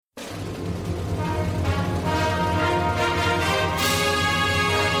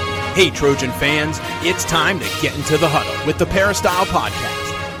Hey, Trojan fans, it's time to get into the huddle with the Peristyle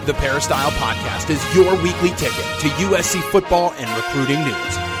Podcast. The Peristyle Podcast is your weekly ticket to USC football and recruiting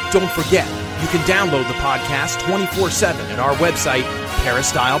news. Don't forget, you can download the podcast 24/7 at our website,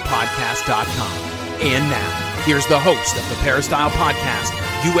 peristylepodcast.com. And now, here's the host of the Peristyle Podcast,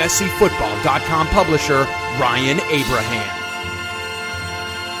 USCFootball.com publisher, Ryan Abraham.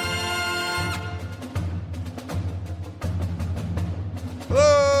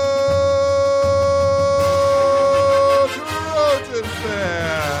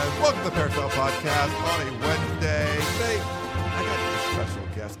 Podcast on a Wednesday. Today, I got a special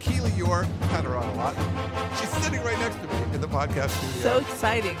guest, Keely Eure. I've had her on a lot. She's sitting right next to me in the podcast studio. So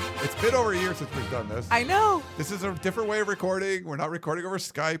exciting. It's been over a year since we've done this. I know. This is a different way of recording. We're not recording over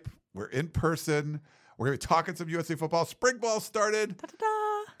Skype. We're in person. We're going to be talking some USC football. Spring ball started.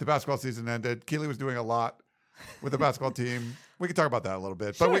 Da-da-da. The basketball season ended. Keely was doing a lot with the basketball team. We can talk about that a little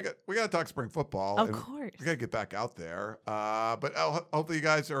bit. Sure. But we got to talk spring football. Of course. We got to get back out there. But hopefully you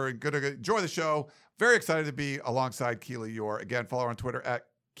guys are going to enjoy the show. Very excited to be alongside Keely Eure. Again, follow her on Twitter at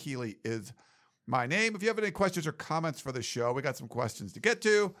Keely is my name. If you have any questions or comments for the show, we got some questions to get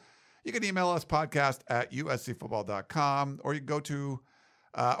to. You can email us podcast at uscfootball.com, or you can go to,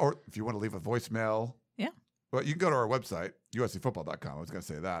 or if you want to leave a voicemail. Yeah. Well, you can go to our website, uscfootball.com. I was going to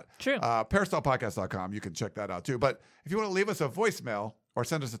say that. True. Peristylepodcast.com. You can check that out too. But if you want to leave us a voicemail or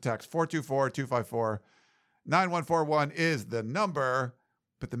send us a text, 424-254-9141 is the number.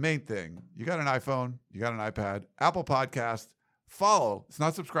 But the main thing, you got an iPhone, you got an iPad, Apple Podcast, follow. It's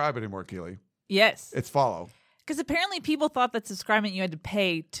not subscribe anymore, Keely. Yes. It's follow. Because apparently people thought that subscribing you had to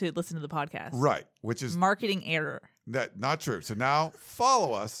pay to listen to the podcast. Right. Which is marketing error. Not true. So now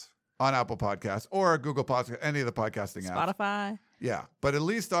follow us on Apple Podcasts or Google Podcasts, any of the podcasting apps. Spotify. Yeah. But at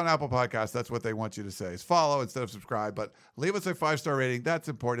least on Apple Podcasts, that's what they want you to say is follow instead of subscribe. But leave us a 5-star rating. That's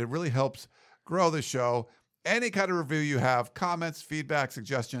important. It really helps grow the show. Any kind of review you have, comments, feedback,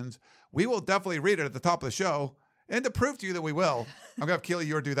 suggestions, we will definitely read it at the top of the show. And to prove to you that we will, I'm going to have Keely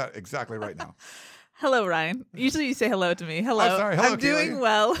Eure do that exactly right now. Hello, Ryan. Usually you say hello to me. Hello. I'm sorry. Hello, I'm Keely. doing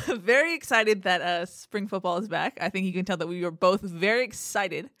well. Very excited that spring football is back. I think you can tell that we were both very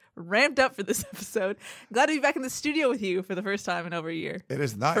excited, ramped up for this episode. Glad to be back in the studio with you for the first time in over a year. It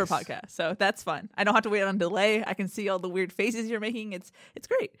is nice. For a podcast. So that's fun. I don't have to wait on delay. I can see all the weird faces you're making. It's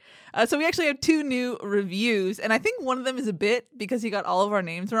great. So we actually have 2 new reviews, and I think one of them is a bit because he got all of our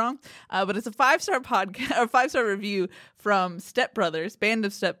names wrong. But it's a 5-star podcast or 5-star review from Step Brothers, Band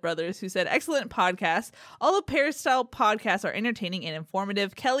of Step Brothers, who said, "Excellent podcast. All the Peristyle podcasts are entertaining and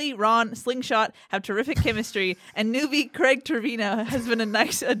informative. Kelly, Ron, Slingshot have terrific chemistry, and newbie Craig Trevino has been a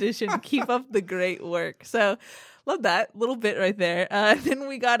nice addition. Keep up the great work." So love that little bit right there. Then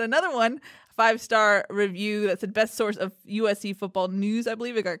we got another one, 5-star review that said best source of USC football news. I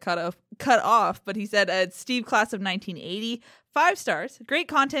believe it got cut off, but he said it's Steve Class of 1980. 5 stars, great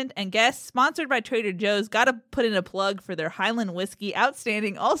content and guests, sponsored by Trader Joe's. Got to put in a plug for their Highland whiskey.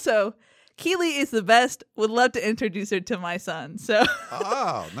 Outstanding. Also, Keely is the best. Would love to introduce her to my son. So,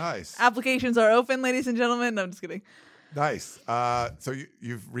 oh, nice. Applications are open, ladies and gentlemen. No, I'm just kidding. Nice. So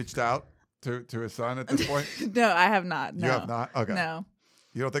you've reached out to his son at this point? No, I have not. No. You have not? Okay. No.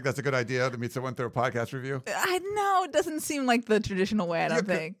 You don't think that's a good idea to meet someone through a podcast review? No, it doesn't seem like the traditional way, I don't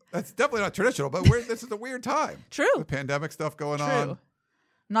think. That's definitely not traditional, but this is a weird time. True. The pandemic stuff going True. on.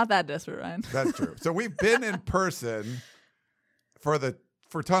 Not that desperate, Ryan. That's true. So we've been in person for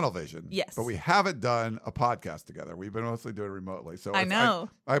Tunnel Vision. Yes. But we haven't done a podcast together. We've been mostly doing it remotely. So I know.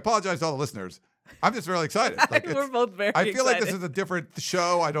 I apologize to all the listeners. I'm just really excited. We're both very excited. I feel like this is a different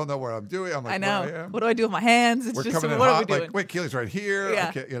show. I don't know where I'm doing. I'm like, I know. where I am. What do I do with my hands? It's We're just, coming in what hot. are we doing? Like, wait, Keely's right here. Yeah.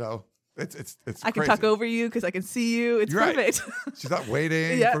 I can't, it's I can crazy. talk over you because I can see you. It's You're perfect. Right. She's not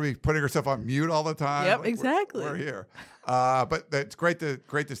waiting Yep. for me putting herself on mute all the time. Yep, Like, exactly. We're here. But it's great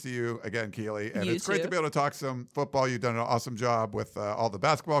to see you again, Keely. And it's great too. to be able to talk some football. You've done an awesome job with all the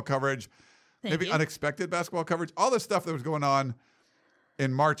basketball coverage, Thank you. unexpected basketball coverage, all the stuff that was going on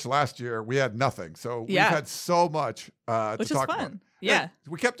in March last year. We had nothing. So Yeah. we've had so much Which to is talk fun. about. Yeah. And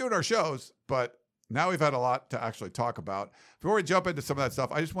we kept doing our shows, but now we've had a lot to actually talk about. Before we jump into some of that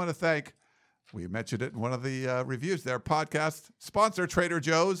stuff, I just want to thank, we mentioned it in one of the reviews there, podcast sponsor Trader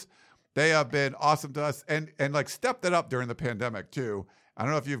Joe's. They have been awesome to us and like stepped it up during the pandemic too. I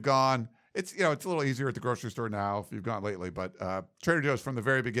don't know if you've gone, it's a little easier at the grocery store now if you've gone lately, but Trader Joe's from the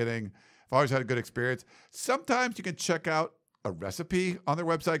very beginning, I've always had a good experience. Sometimes you can check out a recipe on their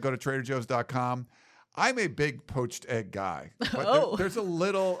website. Go to traderjoes.com. I'm a big poached egg guy. But there's a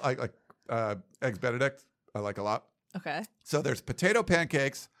little, like Eggs Benedict, I like a lot. Okay. So there's potato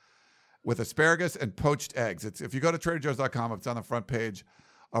pancakes with asparagus and poached eggs. If you go to traderjoes.com, it's on the front page.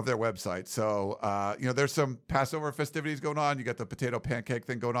 of their website. So, there's some Passover festivities going on. You got the potato pancake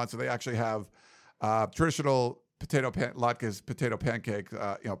thing going on. So they actually have traditional Latkes potato pancake,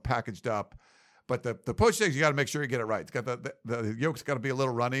 packaged up. But the poached eggs, you got to make sure you get it right. It's got the yolk's got to be a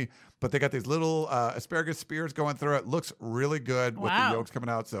little runny, but they got these little asparagus spears going through it. Looks really good with the yolks coming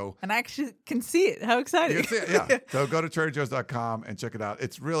out. So, and I actually can see it. How exciting! You can see it, yeah. So go to TraderJoe's.com and check it out.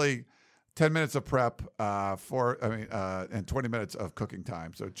 It's really 10 minutes of prep and 20 minutes of cooking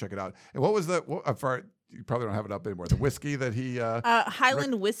time. So check it out. And what was you probably don't have it up anymore. The whiskey that he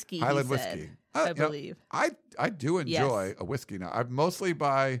Highland whiskey. Highland whiskey. I believe. I do enjoy a whiskey now. I mostly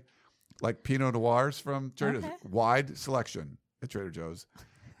buy like Pinot Noirs from Trader Joe's. Wide selection at Trader Joe's.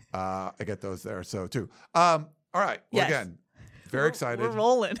 I get those there. So too. All right. Well, again, very excited. We're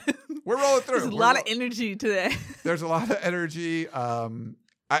rolling. We're rolling through. There's a lot of energy today. There's a lot of energy.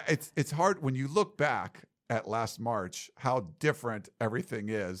 It's hard when you look back at last March, how different everything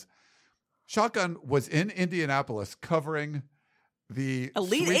is. Shotgun was in Indianapolis covering the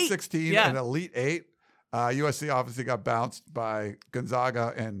Elite Sweet 8. 16 and Elite 8. USC obviously got bounced by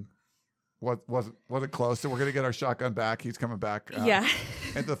Gonzaga and wasn't close. So we're going to get our Shotgun back. He's coming back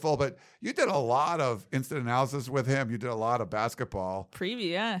into the fold. But you did a lot of instant analysis with him. You did a lot of basketball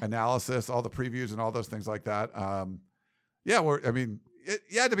preview, analysis, all the previews and all those things like that.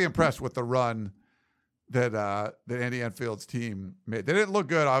 You had to be impressed with the run that Andy Enfield's team made. They didn't look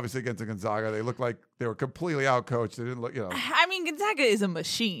good, obviously, against Gonzaga. They looked like they were completely outcoached. They didn't look, I mean, Gonzaga is a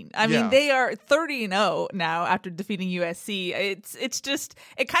machine. I mean, they are 30-0 now after defeating USC. It's just,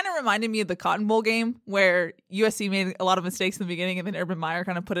 it kind of reminded me of the Cotton Bowl game where USC made a lot of mistakes in the beginning and then Urban Meyer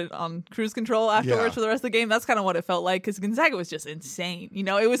kind of put it on cruise control afterwards for the rest of the game. That's kind of what it felt like because Gonzaga was just insane.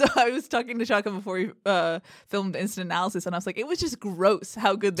 I was talking to Shotgun before we filmed instant analysis and I was like, it was just gross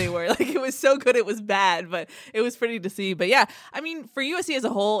how good they were. Like, it was so good it was bad, but it was pretty to see. But yeah, I mean, for USC as a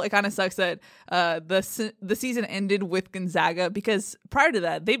whole, it kind of sucks that the season ended with Gonzaga because prior to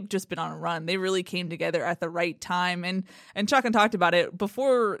that, they've just been on a run. They really came together at the right time. And Shotgun talked about it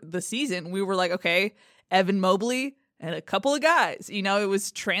before the season. We were like, okay, Evan Mobley and a couple of guys, it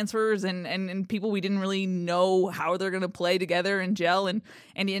was transfers and people we didn't really know how they're going to play together and gel. And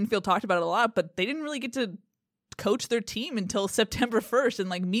Andy Enfield talked about it a lot, but they didn't really get to coach their team until September 1st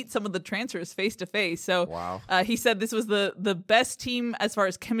and meet some of the transfers face to face. So he said this was the best team as far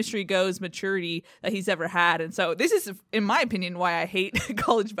as chemistry goes, maturity that he's ever had. And so this is, in my opinion, why I hate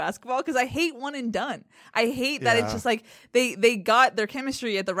college basketball, because I hate one and done. I hate that it's just like they got their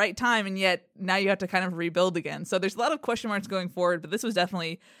chemistry at the right time and yet now you have to kind of rebuild again. So there's a lot of question marks going forward, but this was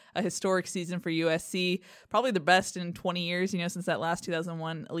definitely a historic season for USC, probably the best in 20 years, since that last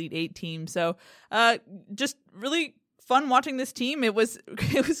 2001 Elite 8 team. So just really fun watching this team. It was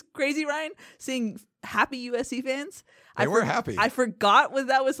crazy, Ryan, seeing happy USC fans. They were happy. I forgot what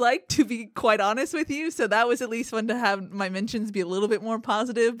that was like, to be quite honest with you. So that was at least fun to have my mentions be a little bit more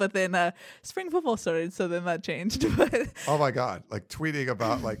positive. But then spring football started, so then that changed. Oh my God. Like tweeting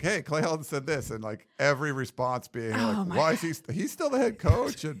about hey, Clay Helton said this, and every response being why is he's still the head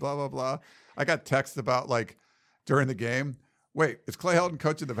coach and blah, blah, blah. I got texts about during the game, wait, is Clay Helton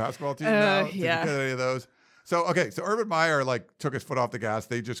coaching the basketball team now? Did you get any of those? So Urban Meyer took his foot off the gas.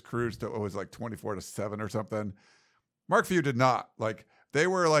 They just cruised to, it was 24-7 or something. Mark Few did not. They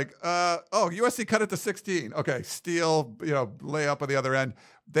were USC cut it to 16. Okay, steal, lay up on the other end.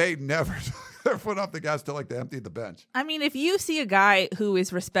 They never took their foot off the gas till they emptied the bench. I mean, if you see a guy who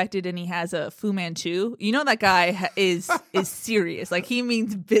is respected and he has a Fu Manchu, that guy is serious. He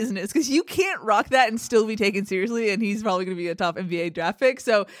means business, because you can't rock that and still be taken seriously, and he's probably going to be a top NBA draft pick.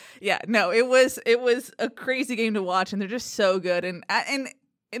 So yeah, no, it was a crazy game to watch, and they're just so good. And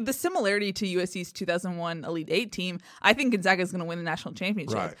the similarity to USC's 2001 Elite 8 team, I think Gonzaga is going to win the national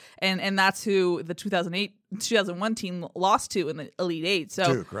championship. Right. And that's who the 2001 team lost to in the Elite 8.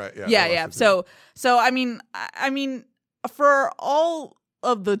 So Duke, right? Yeah. So I mean, for all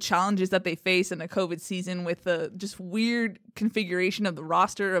of the challenges that they face in a COVID season with the just weird configuration of the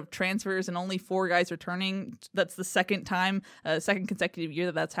roster of transfers and only 4 guys returning, that's the second consecutive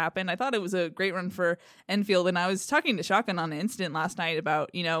year that's happened. I thought it was a great run for Enfield. And I was talking to Shotgun on the Instant last night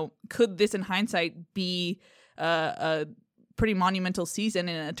about, could this in hindsight be a pretty monumental season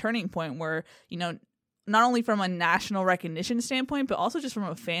and a turning point where, not only from a national recognition standpoint, but also just from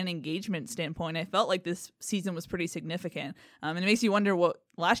a fan engagement standpoint, I felt like this season was pretty significant. And it makes you wonder what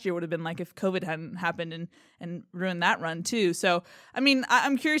last year would have been like if COVID hadn't happened and ruined that run too. So, I mean,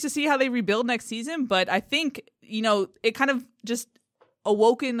 I'm curious to see how they rebuild next season, but I think, it kind of just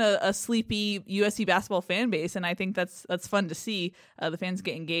awoken a sleepy USC basketball fan base, and I think that's fun to see the fans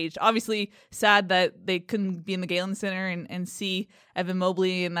get engaged. Obviously, sad that they couldn't be in the Galen Center and see Evan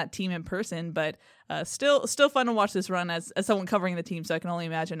Mobley and that team in person, but still fun to watch this run as someone covering the team. So I can only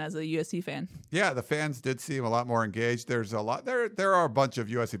imagine as a USC fan. Yeah, the fans did seem a lot more engaged. There's a lot there are a bunch of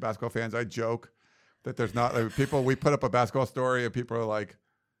USC basketball fans. I joke that there's not people. We put up a basketball story and people are like,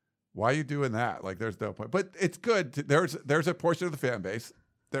 why are you doing that? Like, there's no point. But it's good. There's a portion of the fan base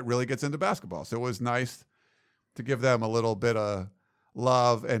that really gets into basketball. So it was nice to give them a little bit of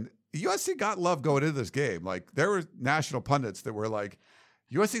love. And USC got love going into this game. Like, there were national pundits that were like,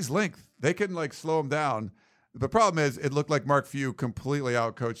 USC's length, they can, like, slow them down. The problem is it looked like Mark Few completely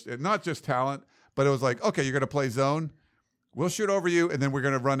outcoached it. Not just talent, but it was like, okay, you're going to play zone. We'll shoot over you, and then we're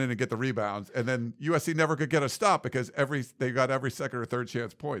going to run in and get the rebounds. And then USC never could get a stop because they got every second or third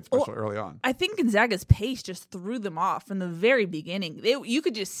chance point, especially early on. I think Gonzaga's pace just threw them off from the very beginning. You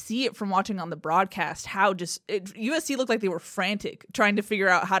could just see it from watching on the broadcast how USC looked like they were frantic trying to figure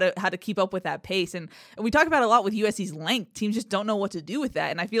out how to keep up with that pace. And we talk about it a lot with USC's length. Teams just don't know what to do with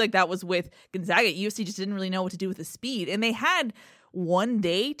that. And I feel like that was with Gonzaga. USC just didn't really know what to do with the speed. And they had one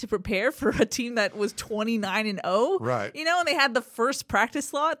day to prepare for a team that was 29-0. Right. You know, and they had the first practice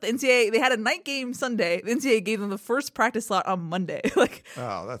slot. The NCAA, they had a night game Sunday. The NCAA gave them the first practice slot on Monday. Like,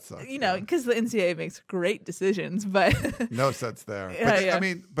 oh, that sucks. You know, because the NCAA makes great decisions, but no sense there. Yeah. I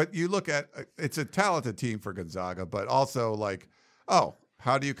mean, but you look at it's a talented team for Gonzaga, but also like, oh,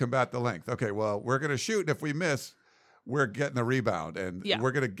 how do you combat the length? Okay, well, we're going to shoot, and if we miss, we're getting a rebound, and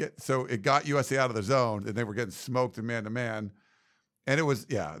we're going to get. So it got USC out of the zone, and they were getting smoked in man-to-man. And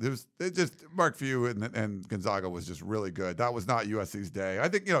it just Mark Few and Gonzaga was just really good. That was not USC's day. I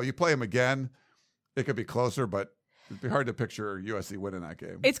think, you play them again, it could be closer, but it'd be hard to picture USC winning that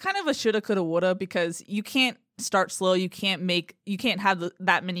game. It's kind of a shoulda, coulda, woulda because you can't start slow. You can't have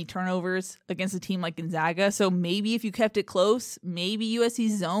that many turnovers against a team like Gonzaga. So maybe if you kept it close, maybe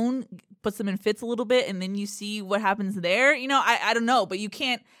USC's zone puts them in fits a little bit, and then you see what happens there. I don't know, but you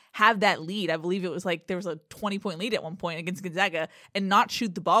can't have that lead. I believe it was like there was a 20-point lead at one point against Gonzaga and not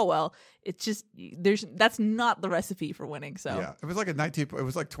shoot the ball well. It's just that's not the recipe for winning. So yeah, it was like it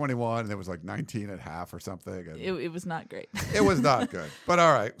was like 21 and it was like 19 at half or something. And it was not great. It was not good. But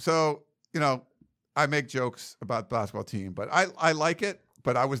all right. So, I make jokes about the basketball team, but I like it,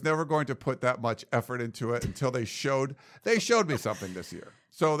 but I was never going to put that much effort into it until they showed me something this year.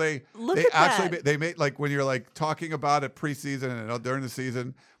 So they made, like, when you're like talking about it preseason and during the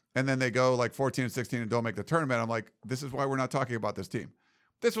season, and then they go like 14-16 and don't make the tournament. I'm like, this is why we're not talking about this team.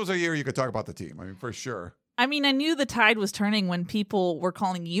 This was a year you could talk about the team. I mean, for sure. I mean, I knew the tide was turning when people were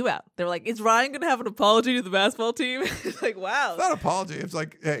calling you out. They were like, is Ryan going to have an apology to the basketball team? It's like, wow. It's not an apology. It's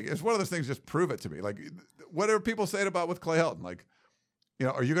like, hey, it's one of those things, just prove it to me. Like, what are people saying about with Clay Helton? Like,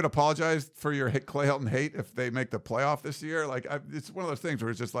 are you going to apologize for your Clay Helton hate if they make the playoff this year? Like, it's one of those things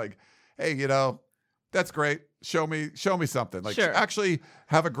where it's just like, hey, that's great. Show me something. Like, sure. Actually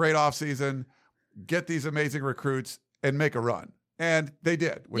have a great offseason, get these amazing recruits, and make a run. And they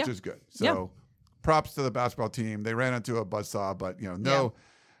did, which is good. So props to the basketball team. They ran into a buzzsaw, but,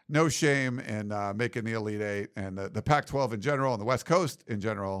 no shame in making the Elite Eight. And the Pac-12 in general and the West Coast in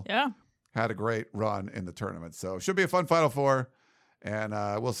general had a great run in the tournament. So should be a fun Final Four. And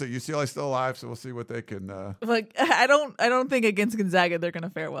we'll see. UCLA's still alive, so we'll see what they can. I don't think against Gonzaga they're going to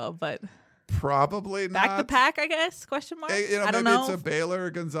fare well, but probably not. Back the pack, I guess? Question mark. I don't know. Maybe it's a Baylor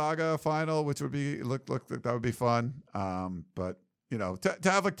Gonzaga final, which would be look that would be fun. But to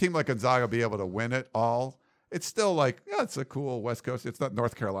have a team like Gonzaga be able to win it all, it's still like it's a cool West Coast. It's not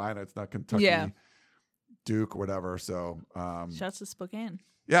North Carolina. It's not Kentucky, Duke, whatever. So shouts to Spokane.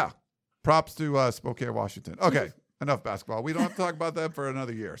 Yeah, props to Spokane, Washington. Okay. Enough basketball. We don't have to talk about them for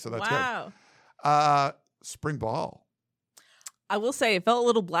another year, so that's good. Spring ball. I will say it felt a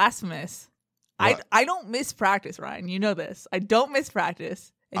little blasphemous. I don't miss practice, Ryan. You know this. I don't miss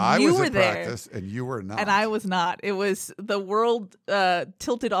practice. And I you was were at there, practice, and you were not. And I was not. It was the world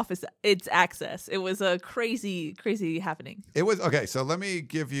tilted off its axis. It was a crazy, crazy happening. It was okay. So let me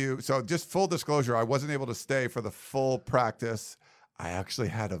give you. So just full disclosure, I wasn't able to stay for the full practice. I actually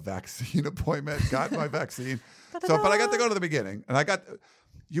had a vaccine appointment, got my vaccine. But I got to go to the beginning, and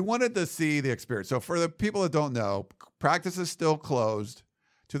you wanted to see the experience. So for the people that don't know, practice is still closed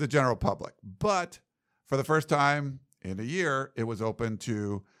to the general public, but for the first time in a year, it was open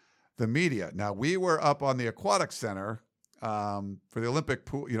to the media. Now we were up on the Aquatic Center for the Olympic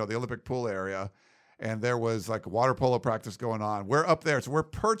pool, the Olympic pool area, and there was like water polo practice going on. We're up there, so we're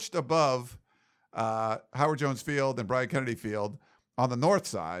perched above Howard Jones Field and Brian Kennedy Field on the north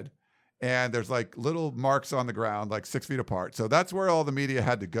side. and there's like little marks on the ground, like 6 feet apart. So that's where all the media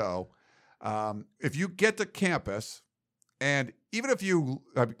had to go. If you get to campus, and even if you,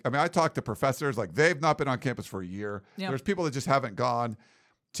 I mean, I talked to professors, like they've not been on campus for a year. Yep. There's people that just haven't gone.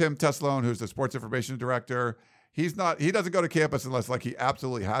 Tim Teslone, who's the sports information director, he doesn't go to campus unless like he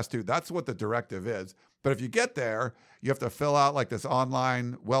absolutely has to. That's what the directive is. But if you get there, you have to fill out like this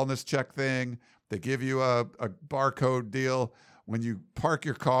online wellness check thing. They give you a barcode deal. When you park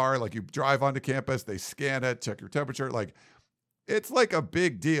your car, like you drive onto campus, they scan it, check your temperature. Like it's like a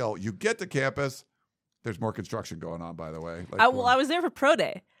big deal. You get to campus. There's more construction going on, by the way. Like, I was there for Pro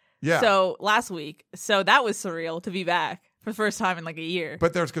Day. Yeah. So last week. So that was surreal to be back for the first time in like a year.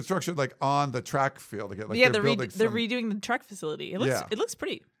 But there's construction like on the track field again. Like yeah, they're redoing the track facility. It looks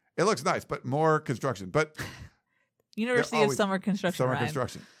pretty. It looks nice, but more construction. But University of Summer Construction. Summer Ryan.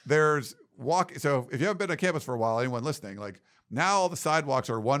 construction. There's walk. So if you haven't been to campus for a while, anyone listening, like now all the sidewalks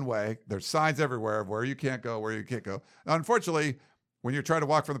are one way. There's signs everywhere of where you can't go, where you can't go. Now, unfortunately, when you're trying to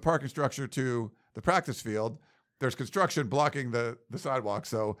walk from the parking structure to the practice field, there's construction blocking the sidewalk.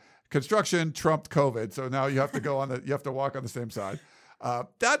 So construction trumped COVID. So now you have to you have to walk on the same side.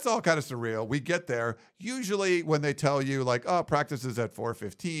 That's all kind of surreal. We get there. Usually when they tell you like, oh, practice is at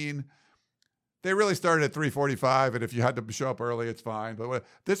 4:15, they really started at 3:45. And if you had to show up early, it's fine. But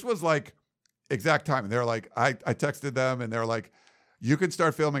this was like exact time. And they're like, I texted them and they're like, you can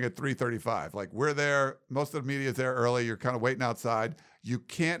start filming at 3:35. Like we're there. Most of the media is there early. You're kind of waiting outside. You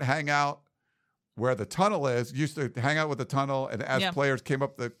can't hang out where the tunnel is. You used to hang out with the tunnel. And as players came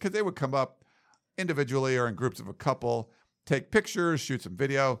up, because they would come up individually or in groups of a couple, take pictures, shoot some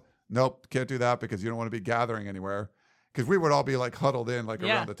video. Nope, can't do that because you don't want to be gathering anywhere. Because we would all be like huddled in like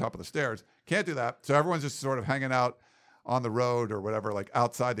around the top of the stairs. Can't do that. So everyone's just sort of hanging out on the road or whatever, like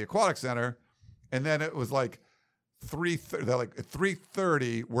outside the aquatic center. And then it was like 3:30. They're like at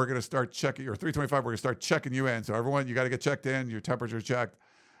 3:30, we're going to start checking, or 3:25, we're going to start checking you in. So everyone, you got to get checked in, your temperature checked.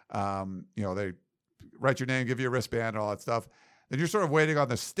 They write your name, give you a wristband and all that stuff. Then you're sort of waiting on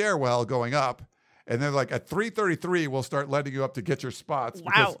the stairwell going up. And then like at 3:33, we'll start letting you up to get your spots.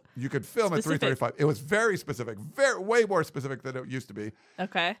 Wow. Because you could film Specific. at 3:35. It was very specific, way more specific than it used to be.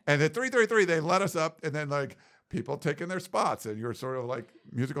 Okay. And at 3:33, they let us up, and then like people taking their spots, and you're sort of like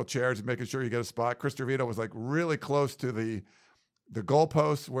musical chairs and making sure you get a spot. Chris Trevino was like really close to the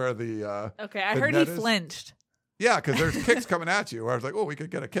goalposts where the okay. I the heard he net is. flinched. Yeah, because there's kicks coming at you. Where I was like, oh, we could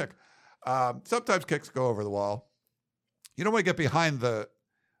get a kick. Sometimes kicks go over the wall. You don't want to get behind the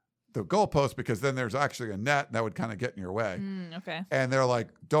goalpost because then there's actually a net and that would kind of get in your way. Okay. And they're like,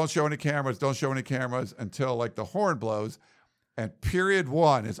 don't show any cameras until like the horn blows. And period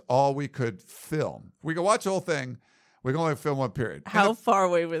 1 is all we could film. We could watch the whole thing. We can only film one period. How far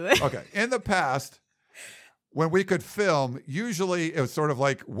away were they? Okay. In the past, when we could film, usually it was sort of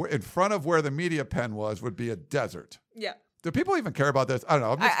like in front of where the media pen would be a desert. Yeah. Do people even care about this? I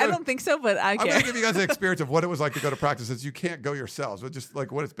don't know. I don't think so, but I I'm care. going to give you guys an experience of what it was like to go to practices. You can't go yourselves, but just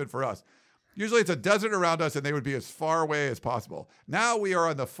like what it's been for us. Usually it's a desert around us, and they would be as far away as possible. Now we are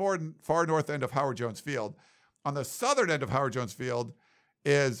on the far north end of Howard Jones Field. On the southern end of Howard Jones Field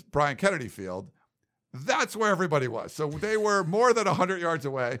is Brian Kennedy Field. That's where everybody was. So they were more than 100 yards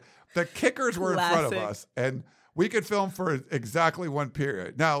away. The kickers were in front of us, and we could film for exactly one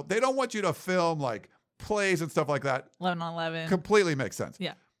period. Now, they don't want you to film like plays and stuff like that. 11-on-11. Completely makes sense.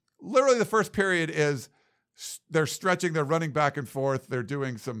 Yeah. Literally the first period is they're stretching, they're running back and forth, they're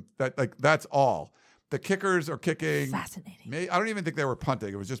doing that's all. The kickers are kicking. Fascinating. I don't even think they were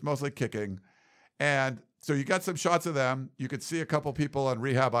punting. It was just mostly kicking. And so you got some shots of them. You could see a couple people on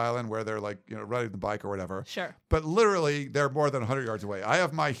Rehab Island where they're like, riding the bike or whatever. Sure. But literally they're more than 100 yards away. I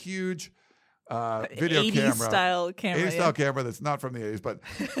have my huge video 80s camera. style camera. 80s style camera that's not from the 80s, but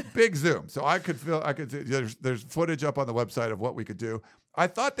big zoom. So I could there's footage up on the website of what we could do. I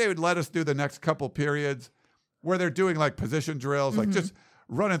thought they would let us do the next couple periods where they're doing like position drills, like just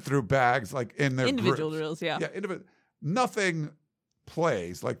running through bags, like in their individual groups. drills. Yeah. Yeah. Nothing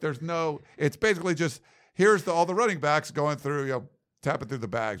plays. Like it's basically just, here's all the running backs going through, tapping through the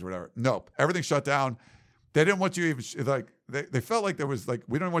bags or whatever. Nope. Everything shut down. They didn't want you even they felt like there was like,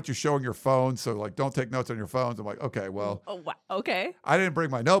 we don't want you showing your phone. So like, don't take notes on your phones. I'm like, okay, well, Oh, wow. Okay. I didn't bring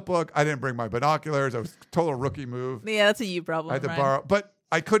my notebook. I didn't bring my binoculars. I was a total rookie move. Yeah, that's a you problem. I had to Ryan. borrow, but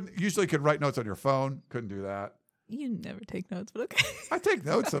I usually could write notes on your phone. Couldn't do that. You never take notes, but okay. I take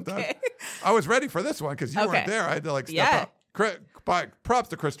notes sometimes. Okay. I was ready for this one because you weren't there. I had to like step up. Props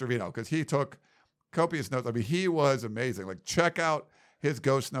to Chris Trevino because he took copious notes. I mean, he was amazing. Like, check out his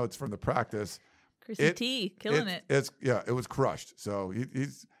ghost notes from the practice. Chrissy T, killing it. It was crushed. So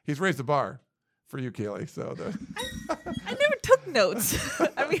he's raised the bar for you, Keely. So I never took took notes.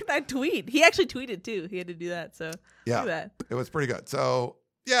 I mean, that tweet. He actually tweeted too. He had to do that. So Yeah, do that. it was pretty good. So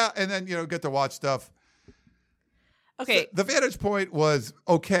yeah, and then get to watch stuff. Okay. The vantage point was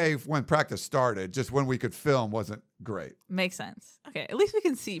okay when practice started. Just when we could film wasn't great. Makes sense. Okay. At least we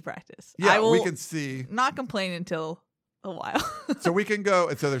can see practice. Yeah, I will we can see. not complain until a while. So we can go.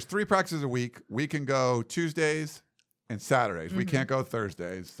 And so there's 3 practices a week. We can go Tuesdays and Saturdays. We can't go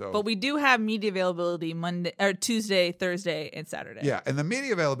Thursdays. So, but we do have media availability Monday or Tuesday, Thursday, and Saturday. yeah, and the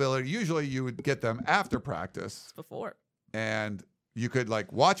media availability usually you would get them after practice, Before. and you could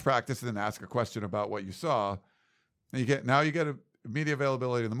like watch practice and then ask a question about what you saw. And you get a media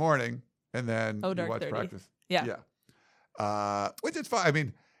availability in the morning, and then you dark watch 30. practice. Yeah. Which is fine. I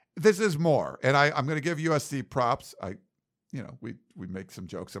mean, this is more, and I'm going to give USC props. We make some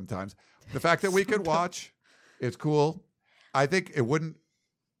jokes sometimes. The fact that we could watch is cool. I think it wouldn't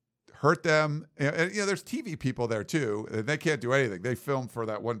hurt them. And there's TV people there too, and they can't do anything. They film for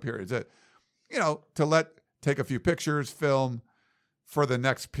that one period. To take a few pictures, film for the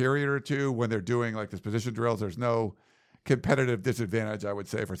next period or two when they're doing like this position drills. There's no competitive disadvantage, I would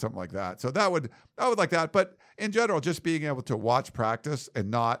say, for something like that. So I would like that. But in general, just being able to watch practice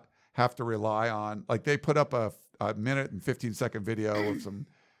and not have to rely on, like, they put up a minute and 15-second video of some,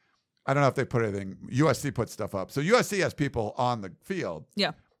 I don't know if they put anything, USC put stuff up. So USC has people on the field.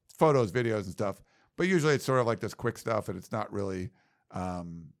 Yeah. Photos, videos, and stuff. But usually it's sort of like this quick stuff, and it's not really,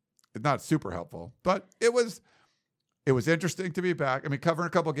 it's not super helpful. But it was interesting to be back. I mean, covering a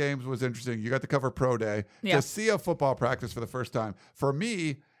couple games was interesting. You got to cover Pro Day. Yeah. To see a football practice for the first time. For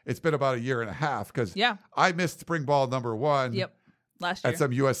me, it's been about a year and a half because I missed spring ball number 1 last year at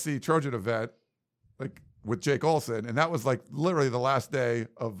some USC Trojan event, like with Jake Olson. And that was like literally the last day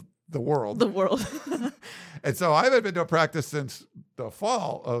of the world. And so I haven't been to a practice since the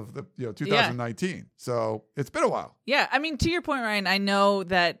fall of the 2019. Yeah. So it's been a while. Yeah. I mean, to your point, Ryan, I know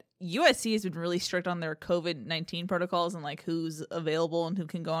that USC has been really strict on their COVID-19 protocols and like who's available and who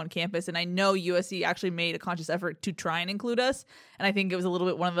can go on campus. And I know USC actually made a conscious effort to try and include us. And I think it was a little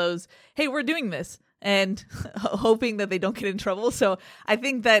bit one of those, hey, we're doing this, and hoping that they don't get in trouble. So I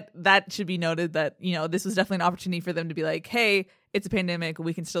think that should be noted that, this was definitely an opportunity for them to be like, hey, it's a pandemic,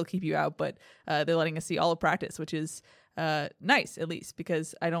 we can still keep you out, but they're letting us see all of practice, which is nice, at least,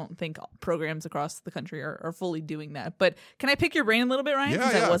 because I don't think programs across the country are fully doing that. But can I pick your brain a little bit, Ryan?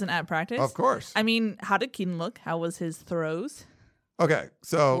 Since I wasn't at practice. Of course. I mean, how did Keaton look? How was his throws? Okay,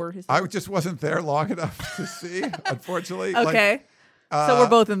 so I just wasn't there long enough to see, unfortunately. Okay. So we're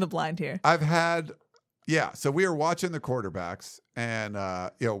both in the blind here. So we were watching the quarterbacks, and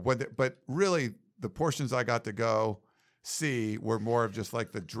but really the portions I got to go see were more of just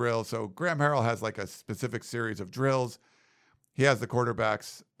like the drill. So Graham Harrell has like a specific series of drills he has the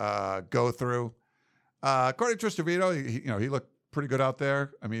quarterbacks go through. According to Tristan Vito, he looked pretty good out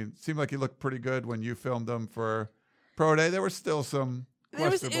there. I mean, it seemed like he looked pretty good when you filmed him for Pro Day. There were still some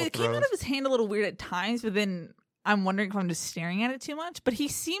questionable throws. It came out of his hand a little weird at times, but then I'm wondering if I'm just staring at it too much. But he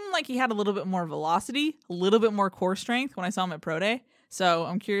seemed like he had a little bit more velocity, a little bit more core strength when I saw him at Pro Day. So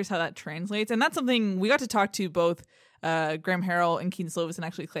I'm curious how that translates. And that's something we got to talk to both Graham Harrell and Keaton Slovis and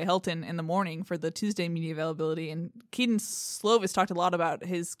actually Clay Helton in the morning for the Tuesday media availability. And Keaton Slovis talked a lot about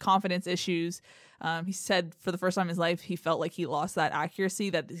his confidence issues. He said for the first time in his life, he felt like he lost that accuracy,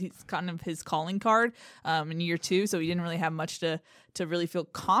 that he's kind of his calling card in year 2. So he didn't really have much to really feel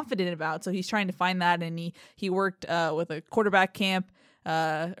confident about. So he's trying to find that. And he worked with a quarterback camp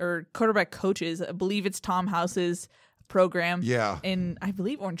or quarterback coaches. I believe it's Tom House's program in, I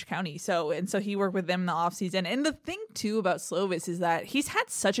believe, Orange County. So he worked with them in the offseason. And the thing too about Slovis is that he's had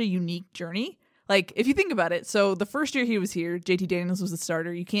such a unique journey. Like, if you think about it, so the first year he was here, JT Daniels was the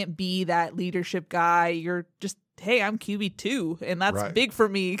starter. You can't be that leadership guy. You're just, hey, I'm QB2. And that's big for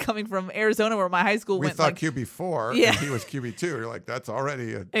me coming from Arizona where my high school went. We thought QB4 and he was QB2. You're like, that's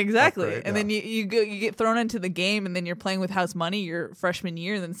already a exactly. upgrade. And then you get thrown into the game, and then you're playing with house money your freshman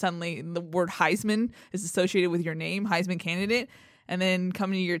year, and then suddenly the word Heisman is associated with your name, Heisman candidate. And then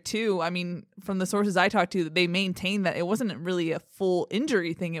coming to year 2, I mean, from the sources I talked to, they maintained that it wasn't really a full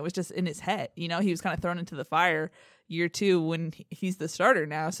injury thing. It was just in his head. He was kind of thrown into the fire year 2 when he's the starter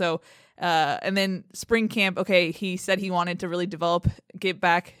now. So, and then spring camp, he said he wanted to really get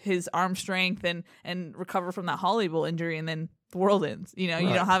back his arm strength and recover from that Holly Bowl injury. And then the world ends. You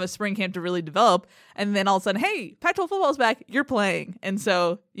don't have a spring camp to really develop. And then all of a sudden, hey, Pac-12 football's back. You're playing. And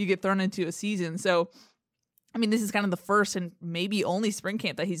so you get thrown into a season. So, I mean, this is kind of the first and maybe only spring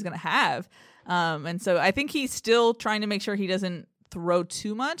camp that he's going to have. And so I think he's still trying to make sure he doesn't throw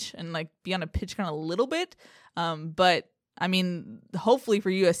too much and like be on a pitch kind of a little bit. But I mean, hopefully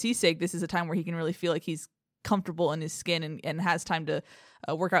for USC's sake, this is a time where he can really feel like he's comfortable in his skin and has time to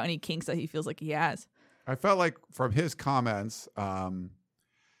work out any kinks that he feels like he has. I felt like from his comments,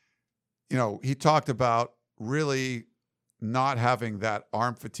 he talked about really not having that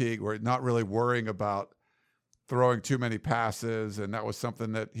arm fatigue or not really worrying about throwing too many passes. And that was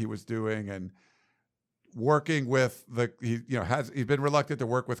something that he was doing, and working with he's been reluctant to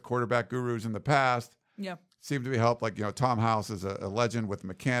work with quarterback gurus in the past. Yeah. Seemed to be helped. Like, Tom House is a legend with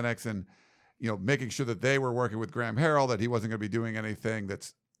mechanics, and, making sure that they were working with Graham Harrell, that he wasn't going to be doing anything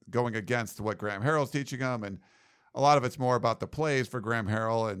that's going against what Graham Harrell's teaching him. And a lot of it's more about the plays for Graham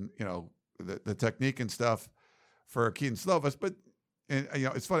Harrell and, the technique and stuff for Kedon Slovis. But,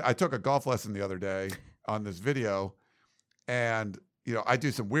 it's funny. I took a golf lesson the other day on this video, and, I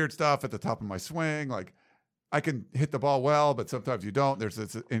do some weird stuff at the top of my swing. Like, I can hit the ball well, but sometimes you don't. There's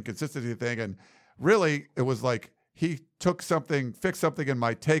this inconsistency thing. And really, it was like he fixed something in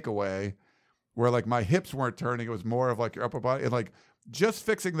my takeaway where, like, my hips weren't turning. It was more of like your upper body. And, like, just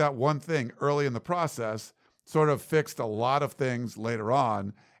fixing that one thing early in the process sort of fixed a lot of things later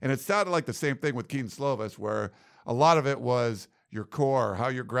on. And it sounded like the same thing with Kedon Slovis, where a lot of it was your core, how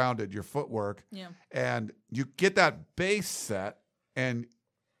you're grounded, your footwork. Yeah. And you get that base set, and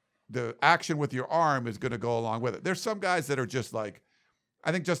the action with your arm is going to go along with it. There's some guys that are just like,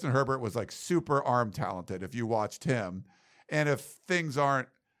 I think Justin Herbert was like super arm talented if you watched him. And if things aren't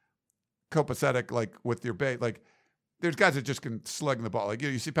copacetic, like with your bait, like there's guys that just can slug the ball. Like,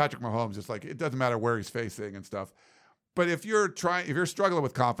 you see Patrick Mahomes, it's like, it doesn't matter where he's facing and stuff. But if you're struggling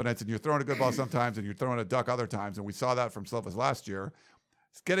with confidence and you're throwing a good ball sometimes and you're throwing a duck other times, and we saw that from Slovis last year,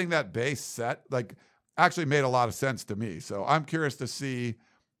 getting that base set, like, actually made a lot of sense to me. So I'm curious to see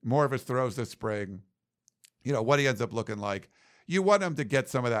more of his throws this spring, what he ends up looking like. You want him to get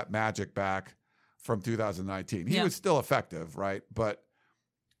some of that magic back from 2019. He was still effective, right? But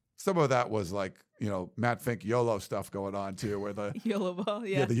some of that was like, Matt Fink YOLO stuff going on too, where the YOLO ball,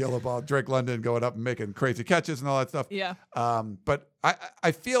 yeah, the YOLO ball, Drake London going up and making crazy catches and all that stuff. Yeah. But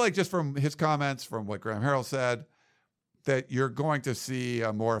I feel like just from his comments, from what Graham Harrell said, that you're going to see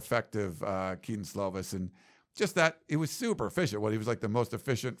a more effective Kedon Slovis, and just that it was super efficient. He was like the most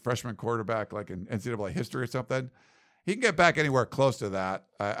efficient freshman quarterback like in NCAA history or something. He can get back anywhere close to that.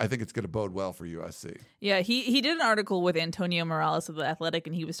 I think it's going to bode well for USC. Yeah, he did an article with Antonio Morales of The Athletic,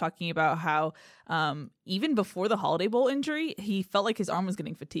 and he was talking about how even before the Holiday Bowl injury, he felt like his arm was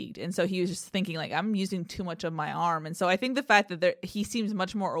getting fatigued. And so he was just thinking, like, I'm using too much of my arm. And so I think the fact that he seems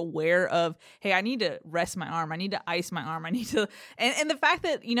much more aware of, hey, I need to rest my arm. I need to ice my arm. I need to – and the fact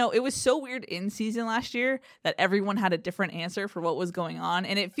that, it was so weird in season last year that everyone had a different answer for what was going on.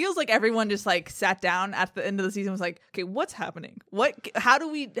 And it feels like everyone just, like, sat down at the end of the season and was like, okay, what's happening? How do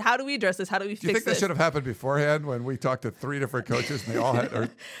we address this? How do we fix this? Do you think that should have happened beforehand when we talked to 3 different coaches and they all had, or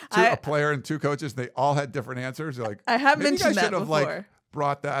a player and 2 coaches, and they all had different answers? You're like, I have mentioned that before. Like,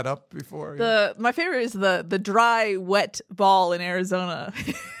 brought that up before. My favorite is the dry, wet ball in Arizona.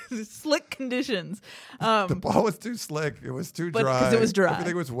 Slick conditions. The ball was too slick. It was too dry. Because it was dry.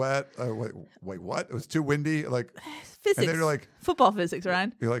 Everything was wet. Wait, what? It was too windy. Like physics. And then you're like, football physics,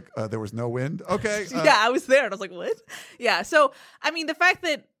 Ryan. You're like, there was no wind. Okay. Yeah, I was there, and I was like, what? Yeah. So I mean, the fact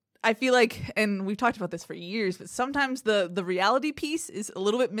that I feel like, and we've talked about this for years, but sometimes the reality piece is a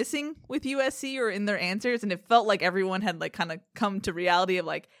little bit missing with USC or in their answers, and it felt like everyone had like kind of come to reality of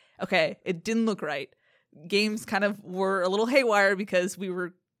like, okay, it didn't look right. Games kind of were a little haywire because we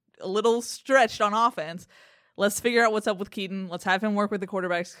were a little stretched on offense. Let's figure out what's up with Kedon. Let's have him work with the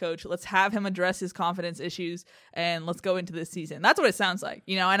quarterback's coach. Let's have him address his confidence issues, and let's go into this season. That's what it sounds like,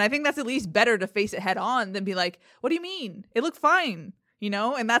 and I think that's at least better to face it head on than be like, what do you mean? It looked fine,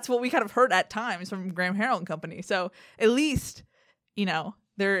 and that's what we kind of heard at times from Graham Harrell and company. So at least,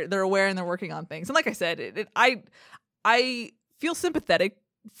 they're aware and they're working on things. And like I said, I feel sympathetic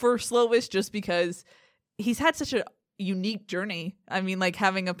for Slovis just because he's had such a unique journey. I mean, like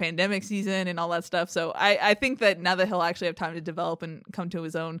having a pandemic season and all that stuff. So I think that now that he'll actually have time to develop and come to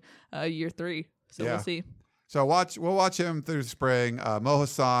his own year 3. So we'll see. So we'll watch him through spring. Mo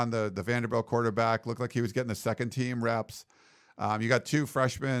Hassan, the Vanderbilt quarterback, looked like he was getting the second team reps. You got 2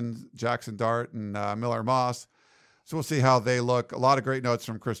 freshmen, Jackson Dart and Miller Moss. So we'll see how they look. A lot of great notes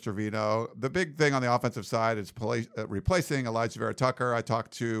from Chris Trevino. The big thing on the offensive side is replacing Elijah Vera Tucker. I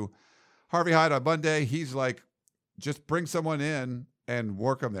talked to Harvey Hyde on Monday. He's like, just bring someone in and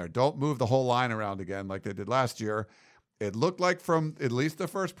work them there. Don't move the whole line around again like they did last year. It looked like from at least the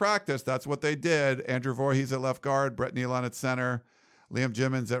first practice, that's what they did. Andrew Voorhees at left guard, Brett Nealon at center, Liam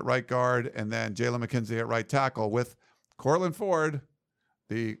Jimmons at right guard, and then Jalen McKenzie at right tackle with Cortland Ford,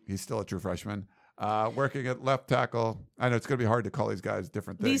 he's still a true freshman, working at left tackle. I know it's going to be hard to call these guys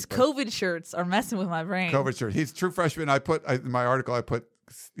different things. These COVID shirts are messing with my brain. COVID shirt. He's true freshman. In my article, I put,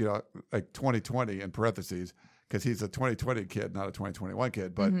 like 2020 in parentheses because he's a 2020 kid, not a 2021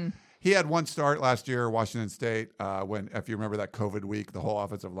 kid. But he had one start last year, Washington State, when, if you remember that COVID week, the whole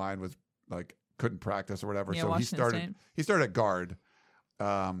offensive line was like, couldn't practice or whatever. Yeah, So Washington he started at guard.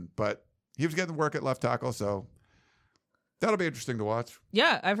 But he was getting work at left tackle. So that'll be interesting to watch.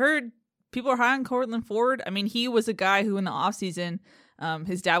 Yeah, I've heard people are high on Cortland Ford. I mean, he was a guy who in the offseason,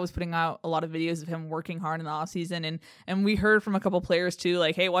 his dad was putting out a lot of videos of him working hard in the offseason. And we heard from a couple players too,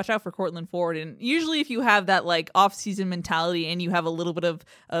 like, hey, watch out for Cortland Ford. And usually if you have that like offseason mentality and you have a little bit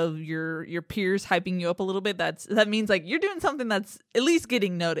of your peers hyping you up a little bit, that means like you're doing something that's at least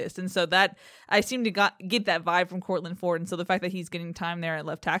getting noticed. And so that I seem to get that vibe from Cortland Ford. And so the fact that he's getting time there at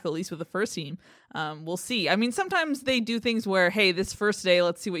left tackle, at least with the first team, we'll see. I mean, sometimes they do things where, hey, this first day,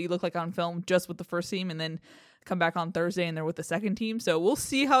 let's see what you look like on film just with the first team, and then come back on Thursday and they're with the second team. So we'll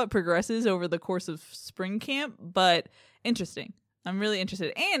see how it progresses over the course of spring camp, but interesting. I'm really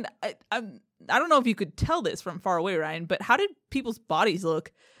interested. And I don't know if you could tell this from far away, Ryan, but how did people's bodies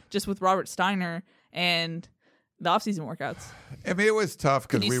look just with Robert Steiner and the offseason workouts? I mean, it was tough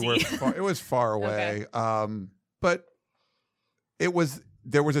because it was far away. Okay. But there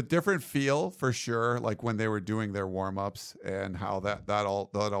was a different feel for sure, like when they were doing their warm-ups and how that all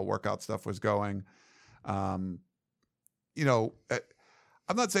workout stuff was going. I'm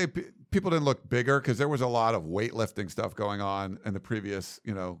not saying people didn't look bigger because there was a lot of weightlifting stuff going on in the previous,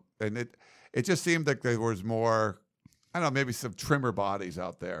 and it just seemed like there was more, I don't know, maybe some trimmer bodies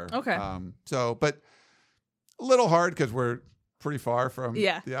out there. Okay. But a little hard because we're pretty far from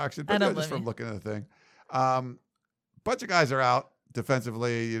the action, but just from looking at the thing. Bunch of guys are out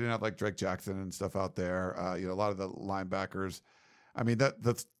defensively. You didn't have like Drake Jackson and stuff out there. A lot of the linebackers. I mean,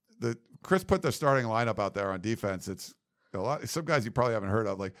 Chris put the starting lineup out there on defense. It's a lot. Some guys you probably haven't heard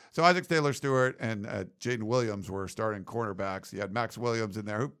of, like Isaac Taylor-Stewart and Jaden Williams were starting cornerbacks. You had Max Williams in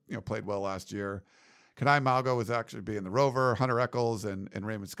there, who played well last year. Kanai Malgo was actually being the rover. Hunter Eccles and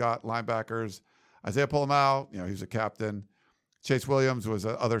Raymond Scott linebackers. Isaiah Polamau, he was a captain. Chase Williams was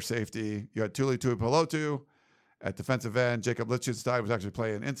a other safety. You had Tuli Tuipulotu at defensive end. Jacob Lichtenstein was actually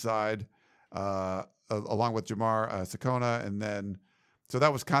playing inside, along with Jamar Sakona, and then. So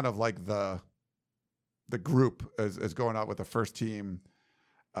that was kind of like the group as going out with the first team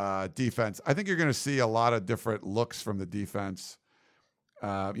defense. I think you're going to see a lot of different looks from the defense.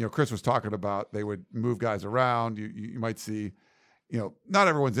 Chris was talking about they would move guys around. You might see, not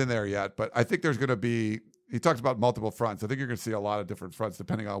everyone's in there yet, but I think there's going to be. He talks about multiple fronts. I think you're going to see a lot of different fronts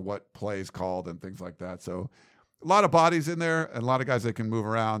depending on what play is called and things like that. So a lot of bodies in there and a lot of guys that can move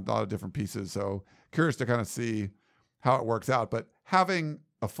around, a lot of different pieces. So curious to kind of see how it works out, but having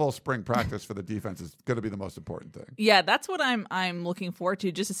a full spring practice for the defense is going to be the most important thing. Yeah, that's what I'm looking forward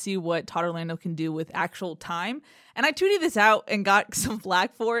to, just to see what Todd Orlando can do with actual time. And I tweeted this out and got some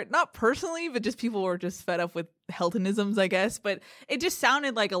flack for it, not personally, but just people were just fed up with Heltonisms, I guess. But it just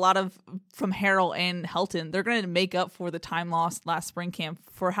sounded like a lot of, from Harrell and Helton, they're going to make up for the time lost last spring camp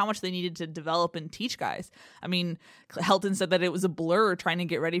for how much they needed to develop and teach guys. I mean, Helton said that it was a blur trying to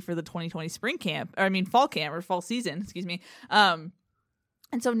get ready for the 2020 fall camp or fall season, excuse me.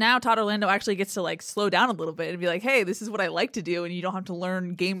 And so now Todd Orlando actually gets to like slow down a little bit and be like, hey, this is what I like to do. And you don't have to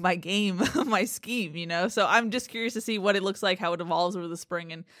learn game by game my scheme, So I'm just curious to see what it looks like, how it evolves over the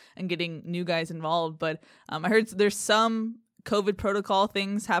spring and getting new guys involved. But I heard there's some COVID protocol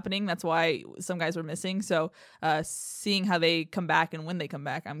things happening. That's why some guys were missing. So seeing how they come back and when they come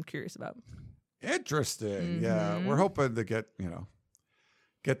back, I'm curious about. Interesting. Mm-hmm. Yeah. We're hoping to get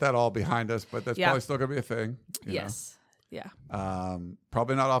that all behind us, but that's probably still going to be a thing. Yes. Yeah.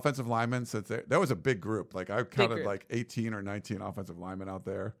 Probably not offensive linemen, since there was a big group. Like I counted like 18 or 19 offensive linemen out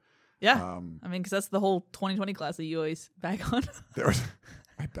there. Yeah. because that's the whole 2020 class that you always bag on.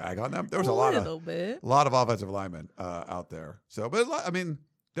 I bag on them. There was a lot of offensive linemen out there. So, but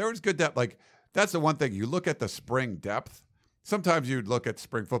there was good depth. Like that's the one thing you look at the spring depth. Sometimes you'd look at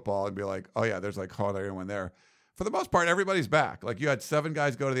spring football and be like, oh yeah, there's like hardly anyone there. For the most part, everybody's back. Like you had 7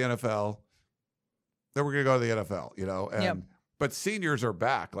 guys go to the NFL. Then we're going to go to the NFL, but seniors are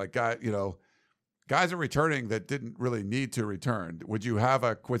back. Like, guys are returning that didn't really need to return. Would you have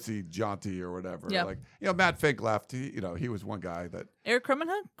a Quincy Jonty or whatever? Yeah. Like, Matt Fink left. He was one guy that. Eric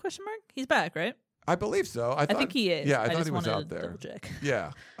Kremenhut, ? He's back, right? I believe so. I think he is. Yeah, I thought he was out there.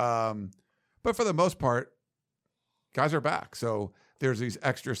 Yeah. But for the most part, guys are back. So there's these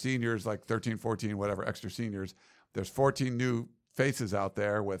extra seniors, like 13, 14, whatever, extra seniors. There's 14 new faces out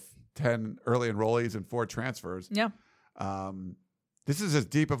there with 10 early enrollees and 4 transfers. Yeah. This is as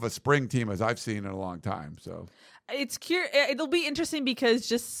deep of a spring team as I've seen in a long time. So it'll be interesting because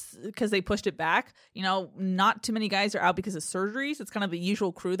they pushed it back. Not too many guys are out because of surgeries. It's kind of the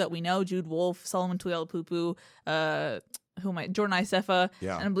usual crew that we know: Jude Wolfe, Solomon Tuilapupu, Jordan Isefa,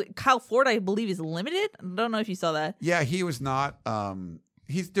 and Kyle Ford, I believe, is limited. I don't know if you saw that. Yeah, he was not.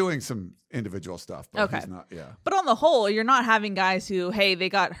 He's doing some individual stuff, but okay. He's not. Yeah. But on the whole, you're not having guys who, hey, they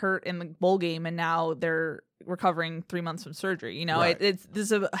got hurt in the bowl game and now they're recovering 3 months from surgery. Right. This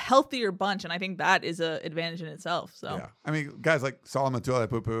is a healthier bunch, and I think that is an advantage in itself. So yeah, I mean, guys like Solomon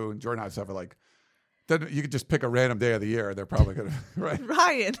Tuilapupu and Jordan Isefa are like, you could just pick a random day of the year. They're probably going to right.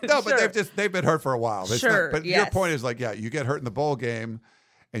 Ryan. No, sure. but they've been hurt for a while. But yes. Your point is like, yeah, you get hurt in the bowl game,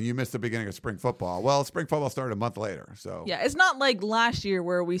 and you miss the beginning of spring football. Well, spring football started a month later, so yeah, it's not like last year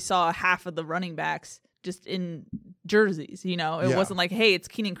where we saw half of the running backs just in jerseys. It wasn't like, hey, it's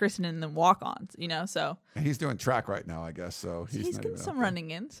Keenan Christen and then walk-ons. So and he's doing track right now, I guess. So he's not getting even some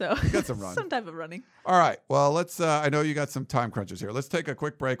running in. So he got some run, some type of running. All right. Well, let's. I know you got some time crunches here. Let's take a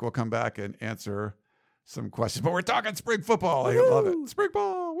quick break. We'll come back and answer some questions. But we're talking spring football. I love it. Spring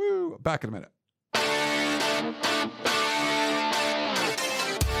ball. Woo! Back in a minute.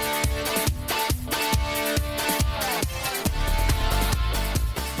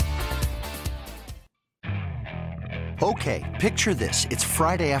 Okay, picture this. It's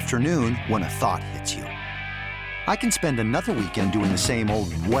Friday afternoon when a thought hits you. I can spend another weekend doing the same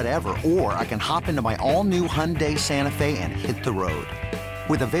old whatever, or I can hop into my all-new Hyundai Santa Fe and hit the road.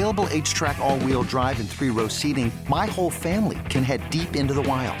 With available H-Track all-wheel drive and 3-row seating, my whole family can head deep into the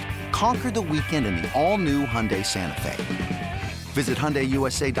wild. Conquer the weekend in the all-new Hyundai Santa Fe. Visit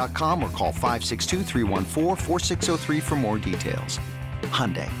HyundaiUSA.com or call 562-314-4603 for more details.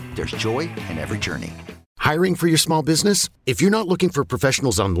 Hyundai, there's joy in every journey. Hiring for your small business? If you're not looking for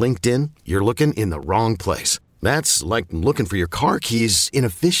professionals on LinkedIn, you're looking in the wrong place. That's like looking for your car keys in a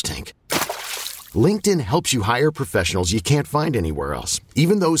fish tank. LinkedIn helps you hire professionals you can't find anywhere else,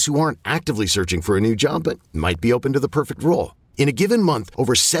 even those who aren't actively searching for a new job but might be open to the perfect role. In a given month,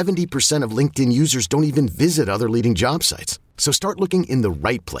 over 70% of LinkedIn users don't even visit other leading job sites. So start looking in the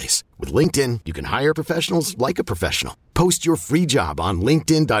right place. With LinkedIn, you can hire professionals like a professional. Post your free job on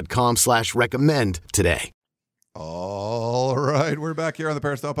linkedin.com/recommend today. All right. We're back here on the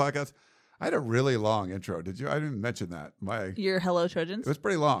Peristyle Podcast. I had a really long intro. Did you? I didn't mention that. Your Hello Trojans? It was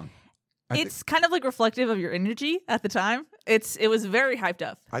pretty long. It's kind of like reflective of your energy at the time. It was very hyped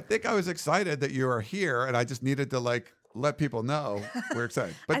up. I think I was excited that you were here, and I just needed to let people know we're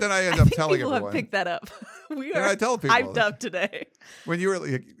excited. But then I ended up telling people everyone. Have picked that up. We are I tell people, hyped up today. When you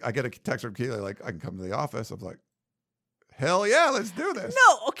were, I get a text from Keely like, I can come to the office. I'm like, hell yeah, let's do this.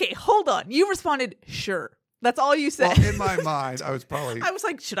 No, okay, hold on. You responded, sure. That's all you said. Well, in my mind, I was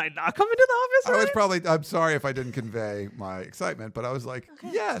like, should I not come into the office? I'm sorry if I didn't convey my excitement, but I was like,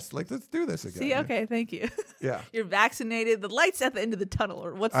 yes, let's do this again. See, okay, thank you. Yeah. You're vaccinated. The light's at the end of the tunnel.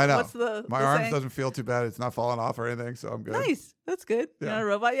 Or I know. What's my arms saying? Doesn't feel too bad. It's not falling off or anything, so I'm good. Nice. That's good. Yeah. You're not a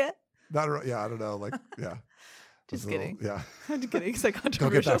robot yet? Yeah, I don't know. Yeah. Just kidding. Yeah. I'm just kidding. It's like Don't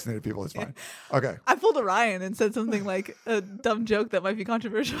controversial. get vaccinated, people. It's fine. Okay. I pulled a Ryan and said something like a dumb joke that might be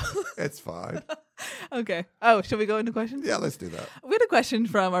controversial. It's fine. Okay. Oh, should we go into questions? Yeah, let's do that. We had a question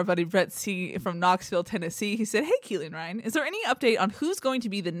from our buddy Brett C. from Knoxville, Tennessee. He said, hey, Keely and Ryan, is there any update on who's going to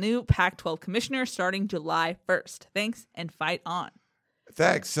be the new Pac-12 commissioner starting July 1st? Thanks, and fight on.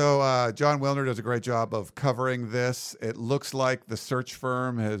 Thanks. So John Wilner does a great job of covering this. It looks like the search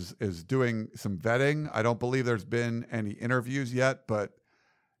firm is doing some vetting. I don't believe there's been any interviews yet, but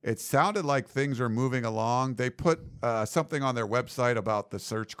it sounded like things are moving along. They put something on their website about the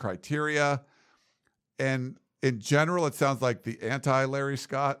search criteria. And in general, it sounds like the anti-Larry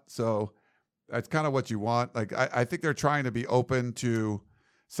Scott. So that's kind of what you want. Like I think they're trying to be open to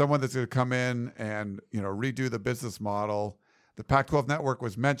someone that's going to come in and redo the business model. The Pac-12 network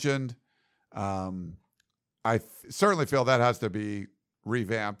was mentioned. I certainly feel that has to be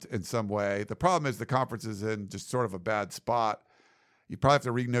revamped in some way. The problem is the conference is in just sort of a bad spot. You probably have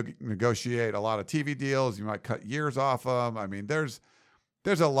to renegotiate a lot of TV deals. You might cut years off them. I mean, there's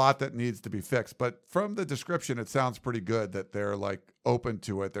a lot that needs to be fixed. But from the description, it sounds pretty good that they're open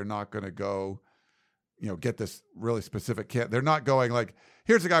to it. They're not going to go, get this really specific. They're not going like,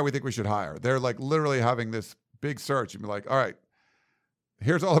 here's the guy we think we should hire. They're literally having this big search and be like, all right,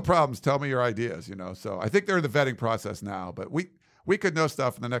 here's all the problems. Tell me your ideas, So I think they're in the vetting process now, but we could know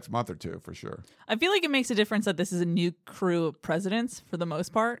stuff in the next month or two for sure. I feel like it makes a difference that this is a new crew of presidents for the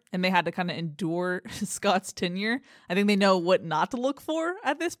most part, and they had to kind of endure Scott's tenure. I think they know what not to look for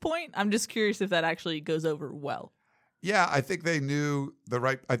at this point. I'm just curious if that actually goes over well. Yeah, I think they knew the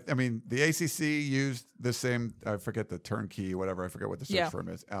right. I mean, the ACC used the same. I forget the turnkey, whatever. I forget what the search firm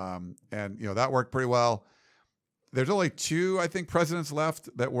is. And that worked pretty well. There's only 2, I think, presidents left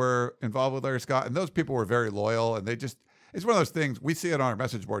that were involved with Larry Scott, and those people were very loyal. And it's one of those things we see it on our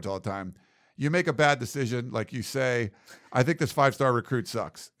message boards all the time. You make a bad decision, like you say, I think this 5-star recruit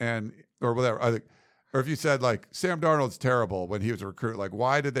sucks, or whatever. Or if you said like Sam Darnold's terrible when he was a recruit, like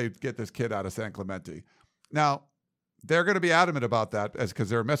why did they get this kid out of San Clemente? Now, they're going to be adamant about that because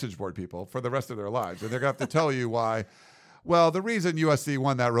they're message board people for the rest of their lives. And they're going to have to tell you why. Well, the reason USC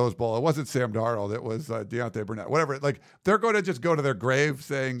won that Rose Bowl, it wasn't Sam Darnold. It was Deontay Burnett, whatever. Like they're going to just go to their grave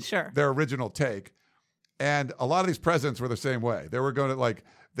saying their original take. And a lot of these presidents were the same way. They were going to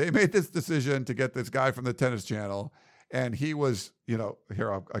they made this decision to get this guy from the Tennis Channel. And he was,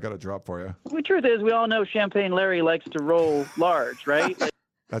 here, I got a drop for you. The truth is we all know Champagne Larry likes to roll large, right?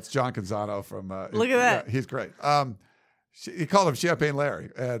 That's John Canzano from. Look at that. Yeah, he's great. He called him Champagne Larry,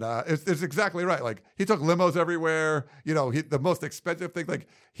 and it's exactly right. Like he took limos everywhere. The most expensive thing. Like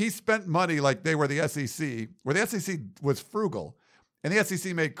he spent money like they were the SEC, where the SEC was frugal, and the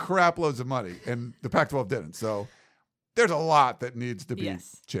SEC made crap loads of money, and the Pac-12 didn't. So there's a lot that needs to be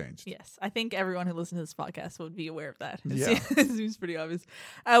changed. Yes, I think everyone who listens to this podcast would be aware of that. Yeah. It seems pretty obvious.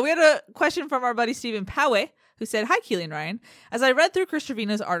 We had a question from our buddy Stephen Poway, who said, "Hi, Keely and Ryan. As I read through Chris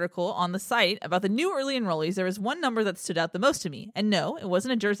Trevino's article on the site about the new early enrollees, there was one number that stood out the most to me. And no, it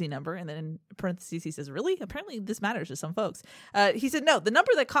wasn't a jersey number." And then in parentheses, he says, "Really? Apparently this matters to some folks." He said, "No, the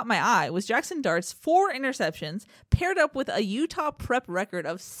number that caught my eye was Jackson Dart's 4 interceptions paired up with a Utah prep record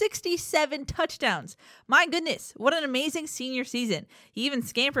of 67 touchdowns. My goodness, what an amazing senior season. He even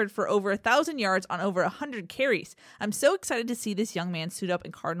scampered for over 1,000 yards on over 100 carries. I'm so excited to see this young man suit up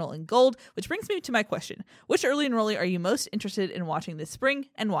in Cardinal and gold, which brings me to my question. Which early enrollee are you most interested in watching this spring,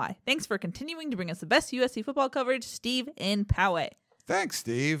 and why? Thanks for continuing to bring us the best USC football coverage, Steve in Poway." Thanks,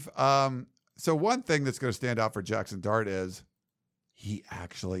 Steve. So one thing that's going to stand out for Jackson Dart is he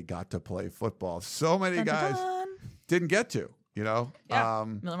actually got to play football. So many guys didn't get to, Yeah.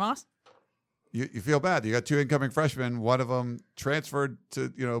 Miller Moss. You feel bad. You got 2 incoming freshmen. One of them transferred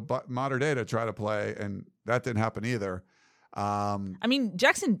to Mater Dei to try to play, and that didn't happen either.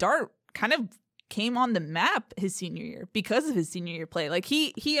 Jackson Dart kind of came on the map his senior year because of his senior year play. Like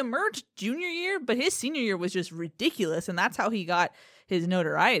he emerged junior year, but his senior year was just ridiculous, and that's how he got his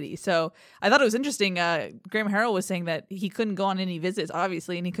notoriety. So I thought it was interesting. Graham Harrell was saying that he couldn't go on any visits,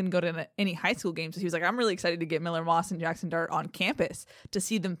 obviously, and he couldn't go to any high school games. So he was like, "I'm really excited to get Miller Moss and Jackson Dart on campus to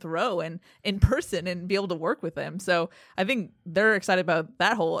see them throw and in person and be able to work with them." So I think they're excited about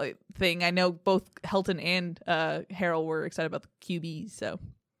that whole thing. I know both Helton and Harrell were excited about the QBs. So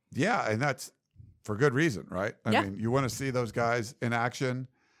yeah, and that's for good reason, right? I mean, you want to see those guys in action.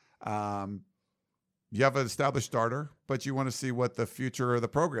 You have an established starter, but you want to see what the future of the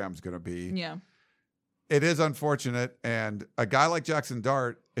program is going to be. Yeah. It is unfortunate. And a guy like Jackson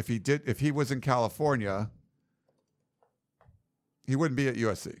Dart, if he was in California, he wouldn't be at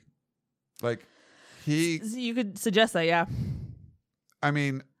USC. You could suggest that, yeah. I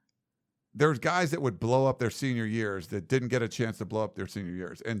mean, there's guys that would blow up their senior years that didn't get a chance to blow up their senior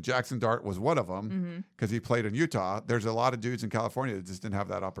years. And Jackson Dart was one of them because he played in Utah. There's a lot of dudes in California that just didn't have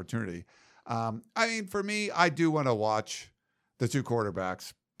that opportunity. For me, I do want to watch the 2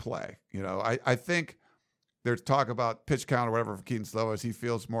 quarterbacks play. I think there's talk about pitch count or whatever for Keaton Slow as he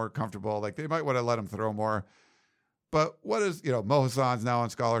feels more comfortable. Like they might want to let him throw more. But what is, Mo Hassan's now on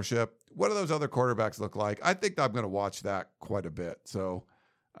scholarship. What do those other quarterbacks look like? I think I'm going to watch that quite a bit. So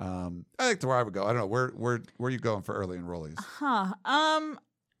I think to where I would go. I don't know. Where are you going for early enrollees?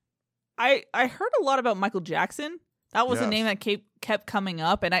 I heard a lot about Michael Jackson. That was a name that kept coming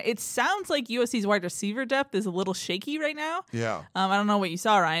up, and it sounds like USC's wide receiver depth is a little shaky right now. Yeah. I don't know what you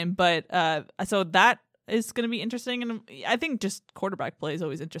saw, Ryan, but so that is going to be interesting, and I think just quarterback play is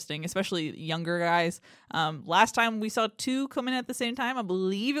always interesting, especially younger guys. Last time we saw 2 come in at the same time, I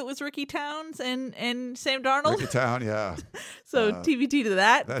believe it was Ricky Towns and Sam Darnold. Ricky Town, yeah. So TBT to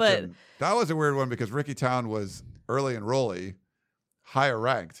that, but that was a weird one because Ricky Town was early enrollee, higher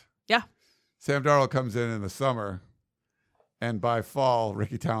ranked. Yeah. Sam Darnold comes in the summer. And by fall,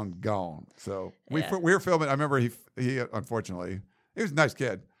 Ricky Town gone. So we were filming. I remember he unfortunately, he was a nice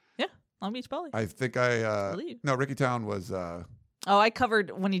kid. Yeah, Long Beach Poly. I think no, Ricky Town was. I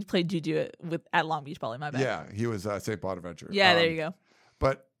covered when he played Juju at Long Beach Poly. My bad. Yeah, he was St. Bonaventure. Yeah, there you go.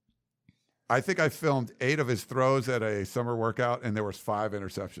 But I think I filmed 8 of his throws at a summer workout, and there was 5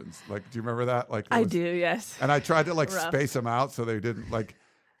 interceptions. Do you remember that? I do, yes. And I tried to space them out so they didn't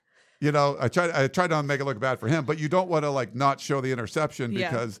I tried to make it look bad for him, but you don't want to not show the interception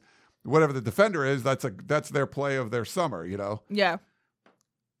because whatever the defender is, that's their play of their summer, Yeah.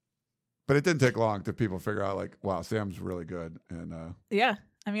 But it didn't take long to people figure out, like, wow, Sam's really good. And Yeah.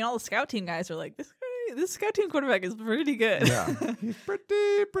 I mean, all the scout team guys are like, this scout team quarterback is pretty good. yeah, he's pretty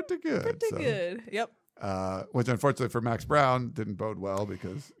good. Pretty good. Yep. Which, unfortunately for Max Brown, didn't bode well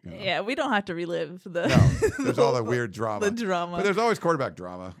because, Yeah, we don't have to relive the there's all the weird drama. the drama. But there's always quarterback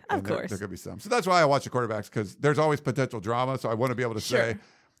drama. Of course. There could be some. So that's why I watch the quarterbacks, because there's always potential drama. So I want to be able to say,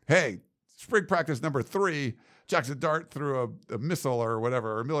 hey, spring practice number 3, Jackson Dart threw a missile or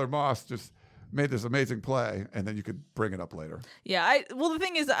whatever, or Miller Moss just made this amazing play, and then you could bring it up later. Yeah, the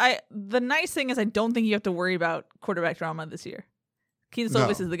thing is, the nice thing is I don't think you have to worry about quarterback drama this year. Keaton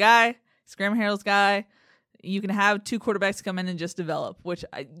Slovis is the guy. Graham Harrell's guy. You can have 2 quarterbacks come in and just develop, which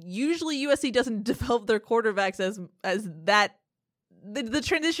usually USC doesn't develop their quarterbacks as that. The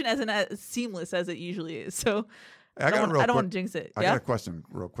transition isn't as seamless as it usually is. So I don't want to jinx it. I got a question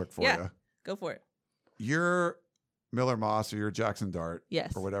real quick for you. Go for it. You're Miller Moss or you're Jackson Dart,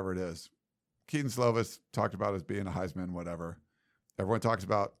 yes, or whatever it is. Keaton Slovis talked about as being a Heisman, whatever. Everyone talks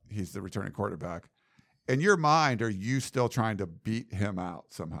about he's the returning quarterback. In your mind, are you still trying to beat him out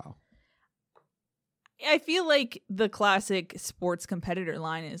somehow? I feel like the classic sports competitor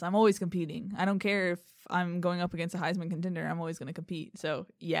line is I'm always competing. I don't care if I'm going up against a Heisman contender. I'm always going to compete. So,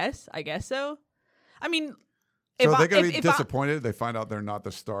 yes, I guess so. I mean, so they're going to be disappointed if they find out they're not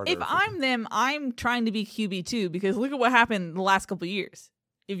the starter. If I'm them, I'm trying to be QB2 because look at what happened the last couple of years.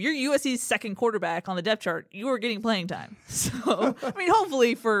 If you're USC's second quarterback on the depth chart, you are getting playing time. So, I mean,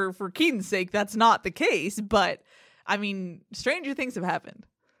 hopefully for Keaton's sake, that's not the case. But, I mean, stranger things have happened.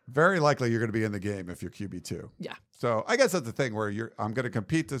 Very likely you're going to be in the game if you're QB2. Yeah. So I guess that's the thing where I'm going to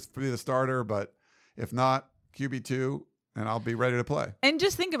compete to be the starter, but if not, QB2, and I'll be ready to play. And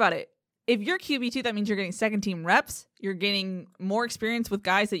just think about it. If you're QB2, that means you're getting second team reps. You're getting more experience with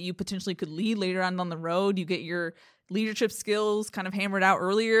guys that you potentially could lead later on down the road. You get your leadership skills kind of hammered out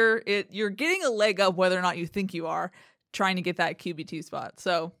earlier. You're getting a leg up whether or not you think you are trying to get that QB2 spot.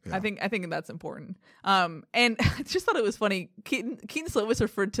 So yeah. I think that's important. And I just thought it was funny. Keaton Slovis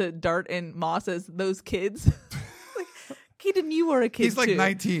referred to Dart and Moss as those kids. Keaton, you were a kid. He's like too.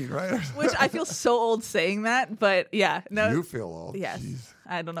 19, right? Which I feel so old saying that, but yeah, no. You feel old. Yes. Jeez.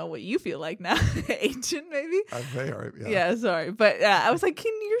 I don't know what you feel like now. Ancient, maybe? Yeah, sorry. But I was like,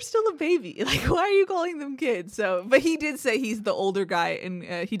 Keaton, you're still a baby. Like, why are you calling them kids? So, but he did say he's the older guy, and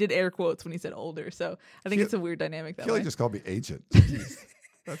he did air quotes when he said older. So I think it's a weird dynamic that way. He just called me ancient. Jeez.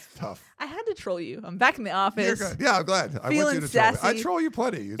 That's tough. I had to troll you. I'm back in the office. Yeah, I'm glad. I want you to sassy. troll me. I troll you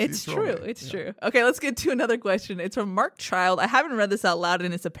plenty. It's true. It's true. Okay, let's get to another question. It's from Mark Child. I haven't read this out loud,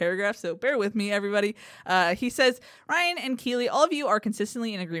 and it's a paragraph, so bear with me, everybody. He says, Ryan and Keely, all of you are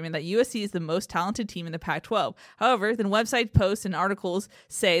consistently in agreement that USC is the most talented team in the Pac-12. However, then website posts and articles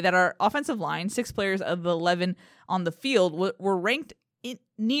say that our offensive line, 6 players of the 11 on the field, were ranked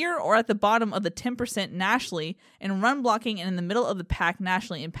near or at the bottom of the 10% nationally in run blocking and in the middle of the pack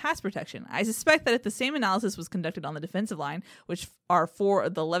nationally in pass protection. I suspect that if the same analysis was conducted on the defensive line, which are 4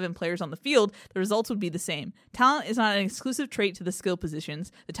 of the 11 players on the field, the results would be the same. Talent is not an exclusive trait to the skill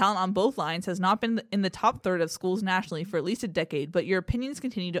positions. The talent on both lines has not been in the top third of schools nationally for at least a decade, but your opinions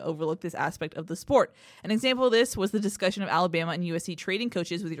continue to overlook this aspect of the sport. An example of this was the discussion of Alabama and USC trading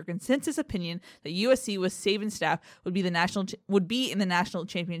coaches with your consensus opinion that USC with Saban's staff would be in the national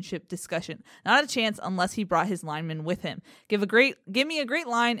championship discussion. Not a chance unless he brought his linemen with him. Give me a great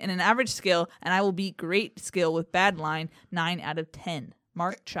line and an average skill, and I will beat great skill with bad line 9 out of 10.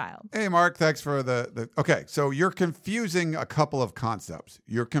 Mark Child. Hey, Mark, thanks for the okay, so you're confusing a couple of concepts.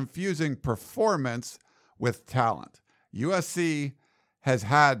 You're confusing performance with talent. USC has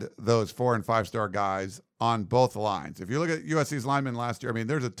had those 4- and 5-star guys on both lines. If you look at USC's linemen last year, I mean,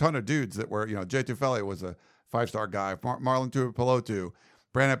 there's a ton of dudes that were, Jay Tufele was a 5-star guy, Marlon Tuipulotu,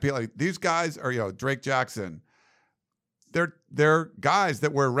 Brandon Peely. These guys are, Drake Jackson. They're guys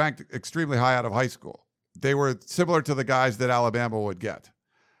that were ranked extremely high out of high school. They were similar to the guys that Alabama would get,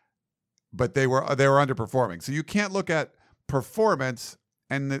 but they were underperforming. So you can't look at performance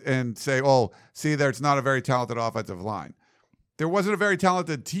and say, oh, see, there's not a very talented offensive line. There wasn't a very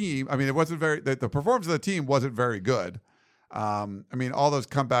talented team. I mean, it wasn't the performance of the team wasn't very good. I mean, all those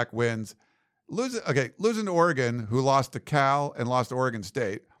comeback wins. Losing to Oregon, who lost to Cal and lost to Oregon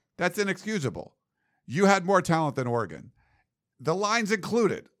State, that's inexcusable. You had more talent than Oregon. The lines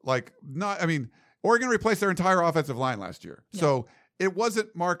included. Oregon replaced their entire offensive line last year. Yeah. So it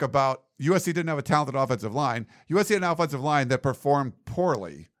wasn't, Mark, about USC didn't have a talented offensive line. USC had an offensive line that performed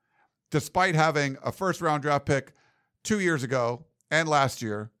poorly, despite having a first-round draft pick 2 years ago and last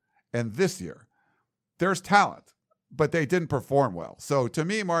year and this year. There's talent. but they didn't perform well. So to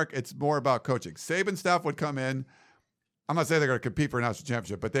me, Mark, it's more about coaching. Saban staff would come in. I'm not saying they're going to compete for a national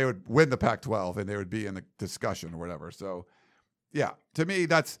championship, but they would win the Pac-12 and they would be in the discussion or whatever. So, yeah, to me,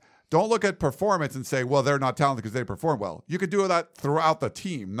 don't look at performance and say, well, they're not talented because they perform well. You could do that throughout the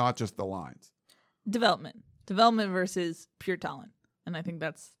team, not just the lines. Development versus pure talent. And I think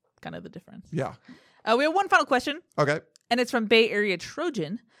that's kind of the difference. Yeah. We have one final question. Okay. And it's from Bay Area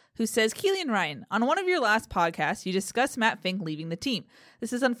Trojan, who says, Keely and Ryan, on one of your last podcasts, you discussed Matt Fink leaving the team.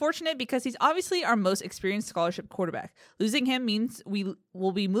 This is unfortunate because he's obviously our most experienced scholarship quarterback. Losing him means we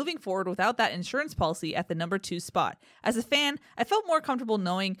will be moving forward without that insurance policy at the number 2 spot. As a fan, I felt more comfortable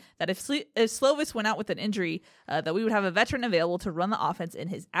knowing that if Slovis went out with an injury, that we would have a veteran available to run the offense in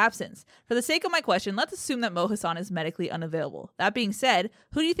his absence. For the sake of my question, let's assume that Mo Hassan is medically unavailable. That being said,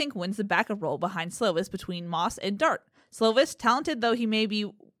 who do you think wins the backup role behind Slovis between Moss and Dart? Slovis, talented though he may be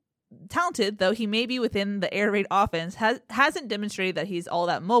within the air raid offense, hasn't demonstrated that he's all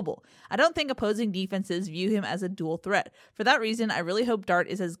that mobile. I don't think opposing defenses view him as a dual threat. For that reason, I really hope Dart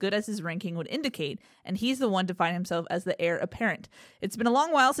is as good as his ranking would indicate, and he's the one to find himself as the heir apparent. It's been a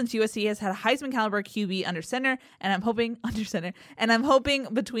long while since USC has had a Heisman caliber QB under center, and I'm hoping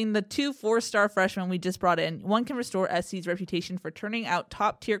between the 2 4-star freshmen we just brought in, one can restore SC's reputation for turning out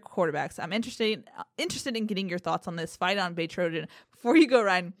top-tier quarterbacks. I'm interested in getting your thoughts on this. Fight on, Bay Trojan. Before you go,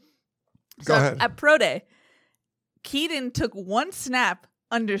 Ryan. Go ahead. At Pro Day, Keaton took one snap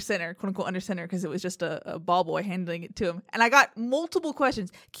under center, quote unquote under center, because it was just a ball boy handling it to him. And I got multiple questions.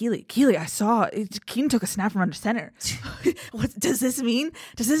 Keely, I saw Keaton took a snap from under center. What does this mean?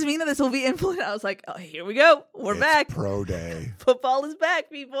 Does this mean that this will be implemented? I was like, oh, here we go. We're back. Pro Day. Football is back,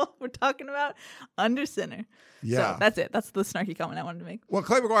 people. We're talking about under center. Yeah. So that's it. That's the snarky comment I wanted to make. Well,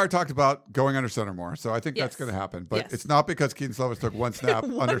 Clay McGuire talked about going under center more, so I think that's going to happen. But it's not because Keaton Slovis took one snap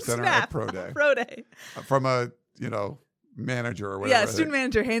under center at Pro Day. Pro Day. From a, manager or whatever. Yeah, student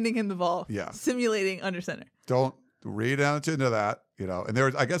manager handing him the ball. Yeah. Simulating under center. Don't read into that, And there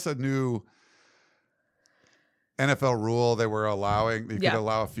was, I guess, a new NFL rule they were allowing. You could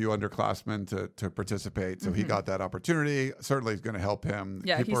allow a few underclassmen to participate. So he got that opportunity. Certainly is going to help him.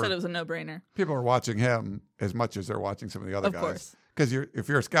 Yeah, he said it was a no-brainer. People are watching him as much as they're watching some of the other guys. Of course. Because if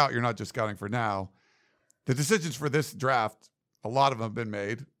you're a scout, you're not just scouting for now. The decisions for this draft, a lot of them have been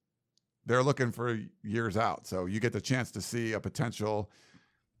made. They're looking for years out. So you get the chance to see a potential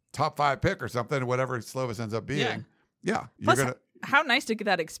top 5 pick or something, whatever Slovis ends up being. Yeah. Plus, how nice to get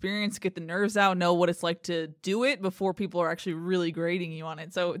that experience, get the nerves out, know what it's like to do it before people are actually really grading you on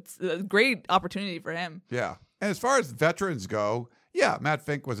it. So it's a great opportunity for him. Yeah. And as far as veterans go, Matt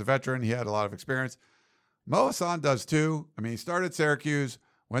Fink was a veteran. He had a lot of experience. Mo Hassan does too. I mean, he started at Syracuse,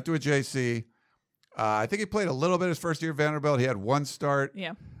 went to a JC. I think he played a little bit his first year at Vanderbilt. He had one start.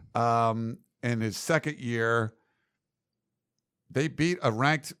 Yeah. In his second year, they beat a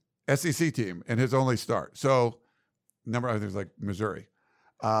ranked SEC team in his only start. So, I think it was like Missouri.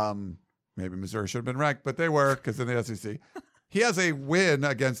 Maybe Missouri should have been ranked, but they were because in the SEC. He has a win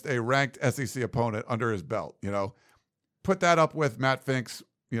against a ranked SEC opponent under his belt. Put that up with Matt Fink's,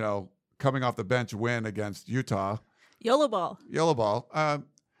 coming off the bench win against Utah. YOLO ball.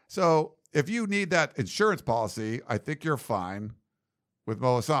 So if you need that insurance policy, I think you're fine with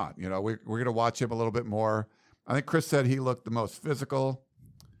Mo Hassan. We're going to watch him a little bit more. I think Chris said he looked the most physical,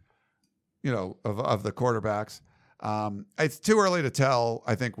 of the quarterbacks. It's too early to tell,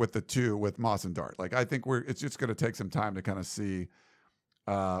 I think, with the two, with Moss and Dart. I think it's just going to take some time to kind of see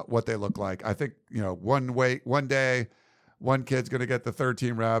what they look like. I think, one day, one kid's going to get the third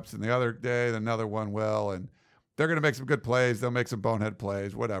team reps, and the other day, another one will, and they're going to make some good plays. They'll make some bonehead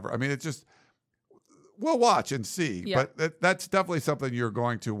plays, whatever. I mean, it's just, we'll watch and see. Yeah. But that's definitely something you're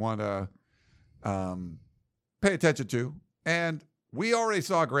going to want to pay attention to. And we already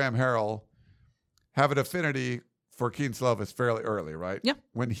saw Graham Harrell have an affinity for Keaton Slovis fairly early, right? Yeah.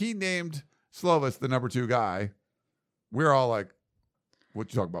 When he named Slovis the number 2 guy, we're all like,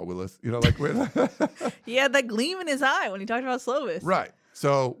 what you talking about, Willis? He had that gleam in his eye when he talked about Slovis. Right.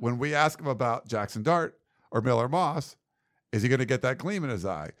 So when we ask him about Jackson Dart or Miller Moss, is he going to get that gleam in his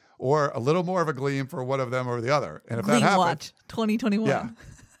eye? Or a little more of a gleam for one of them or the other? And if Gleam that happens, watch 2021. Yeah.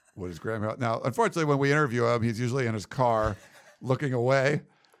 What is Graham Harrell? Now, unfortunately, when we interview him, he's usually in his car looking away.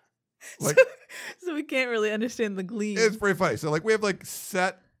 So we can't really understand the gleam. It's pretty funny. So we have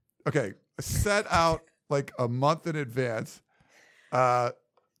set out a month in advance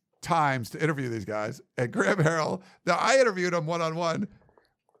times to interview these guys. And Graham Harrell, now I interviewed him one-on-one.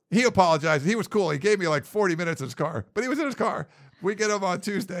 He apologized. He was cool. He gave me 40 minutes in his car, but he was in his car. We get him on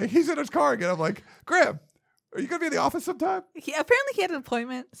Tuesday. He's in his car again. I'm like, Graham, Are you going to be in the office sometime? Apparently he had an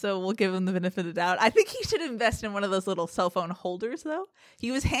appointment, so we'll give him the benefit of the doubt. I think he should invest in one of those little cell phone holders, though. He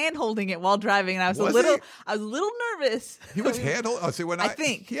was hand holding it while driving, and I was a little nervous. He was hand holding. Oh, see, when I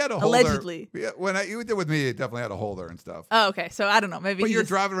think he had a holder. Allegedly. Yeah, when you did with me, he definitely had a holder and stuff. Oh, okay. So I don't know. Maybe. But you're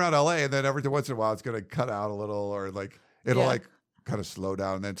driving around LA, and then every once in a while, it's going to cut out a little, or like it'll like kind of slow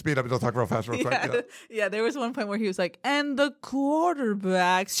down and then speed up. It'll talk real fast, real quick. Yeah, there was one point where he was like, and the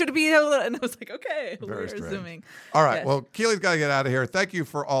quarterback should be able to, and I was like, okay, we're assuming. All right, well, Keely's got to get out of here. Thank you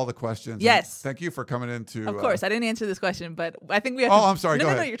for all the questions. Yes. Thank you for coming into. Of course, I didn't answer this question, but I think we have I'm sorry. No, Go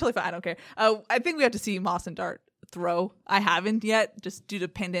ahead. you're totally fine. I don't care. I think we have to see Moss and Dart throw. I haven't yet, just due to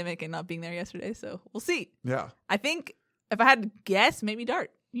pandemic and not being there yesterday, so we'll see. Yeah. I think if I had to guess, maybe Dart.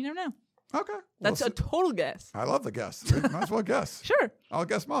 You never know. Okay. That's a total guess. I love the guess. Might as well guess. Sure. I'll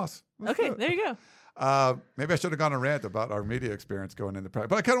guess Moss. Okay, there you go. Maybe I should have gone on a rant about our media experience going into practice.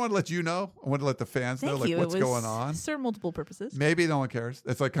 But I kind of want to let you know. I want to let the fans know what's going on. Serve multiple purposes. Maybe no one cares.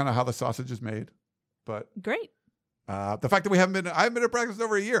 It's like kind of how the sausage is made. But great. The fact that I haven't been at practice in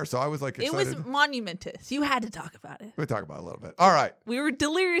over a year, so I was like excited. It was monumentous. You had to talk about it. We'll talk about it a little bit. All right. We were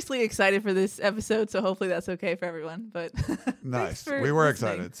deliriously excited for this episode, so hopefully that's okay for everyone. But nice. We were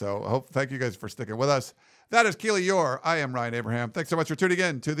excited. So thank you guys for sticking with us. That is Keely Eure. I am Ryan Abraham. Thanks so much for tuning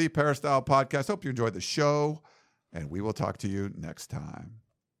in to the Peristyle Podcast. Hope you enjoyed the show, and we will talk to you next time.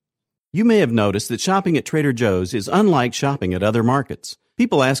 You may have noticed that shopping at Trader Joe's is unlike shopping at other markets.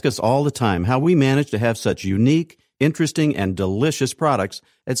 People ask us all the time how we manage to have such unique, interesting, and delicious products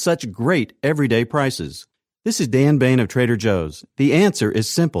at such great everyday prices. This is Dan Bain of Trader Joe's. The answer is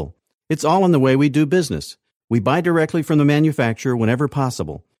simple. It's all in the way we do business. We buy directly from the manufacturer whenever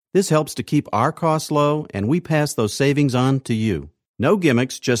possible. This helps to keep our costs low, and we pass those savings on to you. No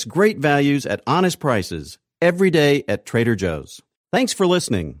gimmicks, just great values at honest prices. Every day at Trader Joe's. Thanks for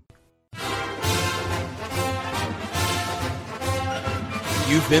listening.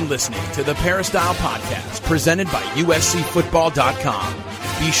 You've been listening to the Peristyle Podcast, presented by USCFootball.com.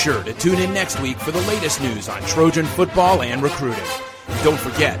 Be sure to tune in next week for the latest news on Trojan football and recruiting. Don't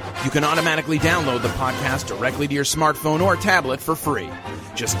forget, you can automatically download the podcast directly to your smartphone or tablet for free.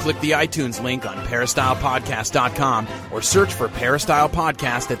 Just click the iTunes link on PeristylePodcast.com or search for Peristyle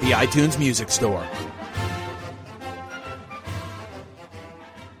Podcast at the iTunes Music Store.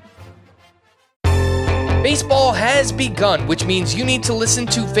 Baseball has begun, which means you need to listen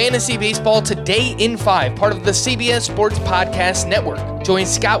to Fantasy Baseball Today in 5, part of the CBS Sports Podcast Network. Join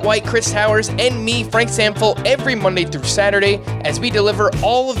Scott White, Chris Towers, and me, Frank Samfel, every Monday through Saturday as we deliver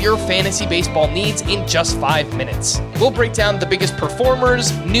all of your fantasy baseball needs in just 5 minutes. We'll break down the biggest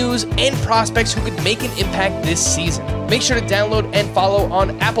performers, news, and prospects who could make an impact this season. Make sure to download and follow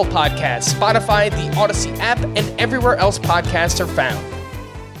on Apple Podcasts, Spotify, the Odyssey app, and everywhere else podcasts are found.